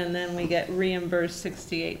construction and then we get reimbursed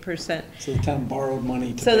 68%. So the town borrowed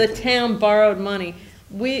money to So pay the for it. town borrowed money.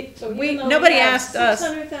 Nobody asked us.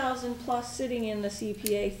 600,000 plus sitting in the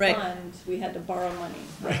CPA Right. fund, we had to borrow money.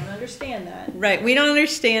 I don't understand that. Right, we don't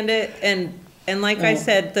understand it, and like I No.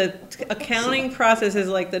 said, the accounting process is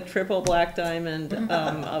like the triple black diamond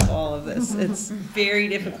of all of this. It's very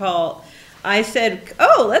difficult. I said,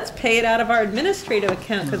 oh, let's pay it out of our administrative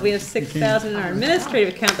account, because we have 6,000 in our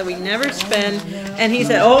administrative account that we never spend, and he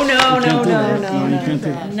said, oh,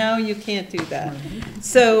 no, you can't do that.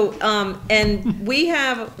 So, and we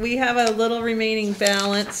have a little remaining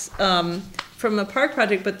balance from a park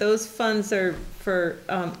project, but those funds are for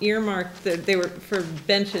earmarked, they were for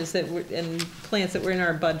benches that were, and plants that were in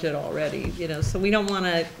our budget already, so we don't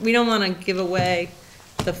wanna give away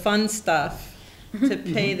the fun stuff to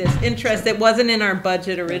pay this interest that wasn't in our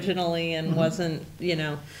budget originally and wasn't,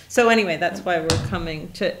 so anyway, that's why we're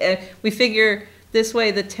coming to, we figure this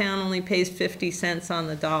way the town only pays 50 cents on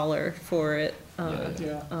the dollar for it.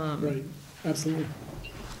 Yeah, right, absolutely.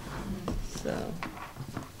 So,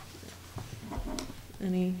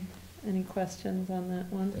 any questions on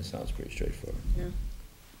that one? That sounds pretty straightforward.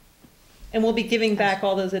 And we'll be giving back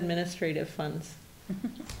all those administrative funds.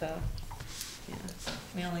 So, yeah,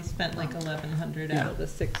 we only spent like 1,100 out of the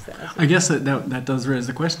 6,000. I guess that does raise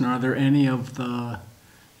the question, are there any of the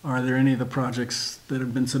projects that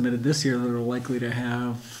have been submitted this year that are likely to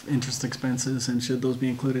have interest expenses, and should those be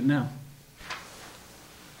included now?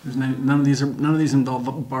 There's none of these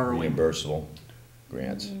involve borrowing. Reimbursable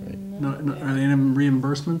grants, right? No, are they in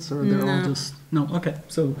reimbursements, or they're all No. just, no, okay,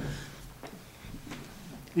 so,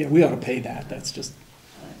 yeah, we ought to pay that, that's just,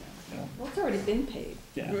 Well, it's already been paid.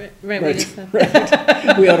 yeah. Right, Right, we just have-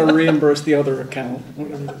 right. We ought to reimburse the other account,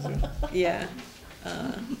 whatever it is, yeah.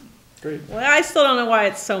 Yeah. Great. Well, I still don't know why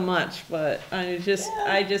it's so much, but I just,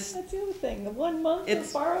 That's the other thing, the 1 month It's-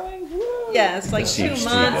 of borrowing, whoa. yeah, it's like That 2 seems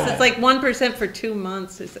months. steep. It's like 1% for 2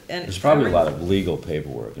 months. There's probably a lot of legal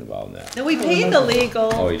paperwork involved in that. No, we paid the legal.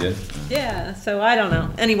 Oh, you did? Yeah, so I don't know.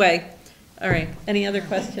 Anyway, all right. Any other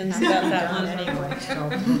questions about that one?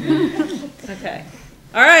 Okay.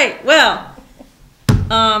 All right, well,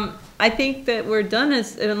 I think that we're done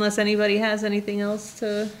unless anybody has anything else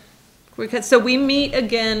to. So we meet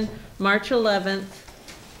again March 11th,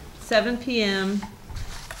 7 p.m.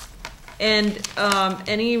 And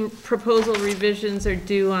any proposal revisions are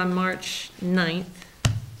due on March 9th.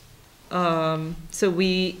 So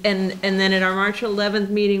and then at our March 11th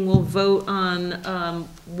meeting, we'll vote on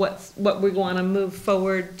what we want to move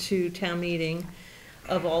forward to town meeting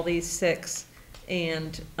of all these 6.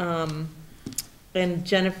 And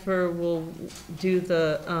Jennifer will do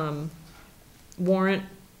the warrant.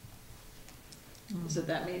 Is it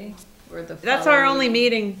that meeting? Or the That's our following only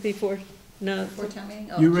meeting before town meeting?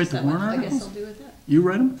 Oh, You write just the that one. warrant I guess articles? I'll do it that. You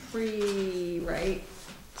read them? Rewrite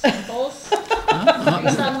symbols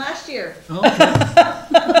based on last year.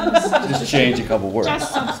 Just change a couple words.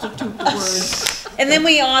 Just substitute the words. And then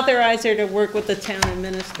we authorize her to work with the town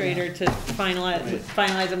administrator to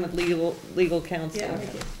finalize them with legal counsel. Yeah.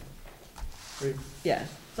 Great. Yeah,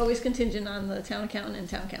 It's always contingent on the town accountant and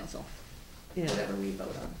town council, yeah. whatever we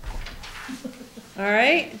vote on. All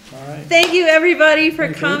right. All right. Thank you, everybody, for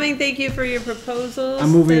Thank you. coming. Thank you for your proposals. I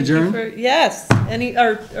move we Thank you adjourn. for- Yes.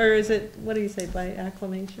 Or is it, what do you say, by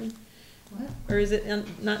acclamation? What? Or is it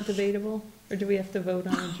not debatable? Or do we have to vote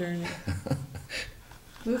on adjourning?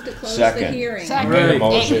 Move to close the Second. hearing. Second. Made a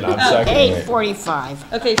motion, I'm seconding it.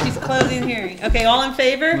 8:45. Okay, she's closing the hearing. Okay, all in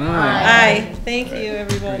favor? Aye. Aye. Thank you,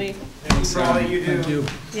 everybody. Thanks for all that you do. Thank you.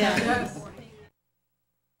 Yeah.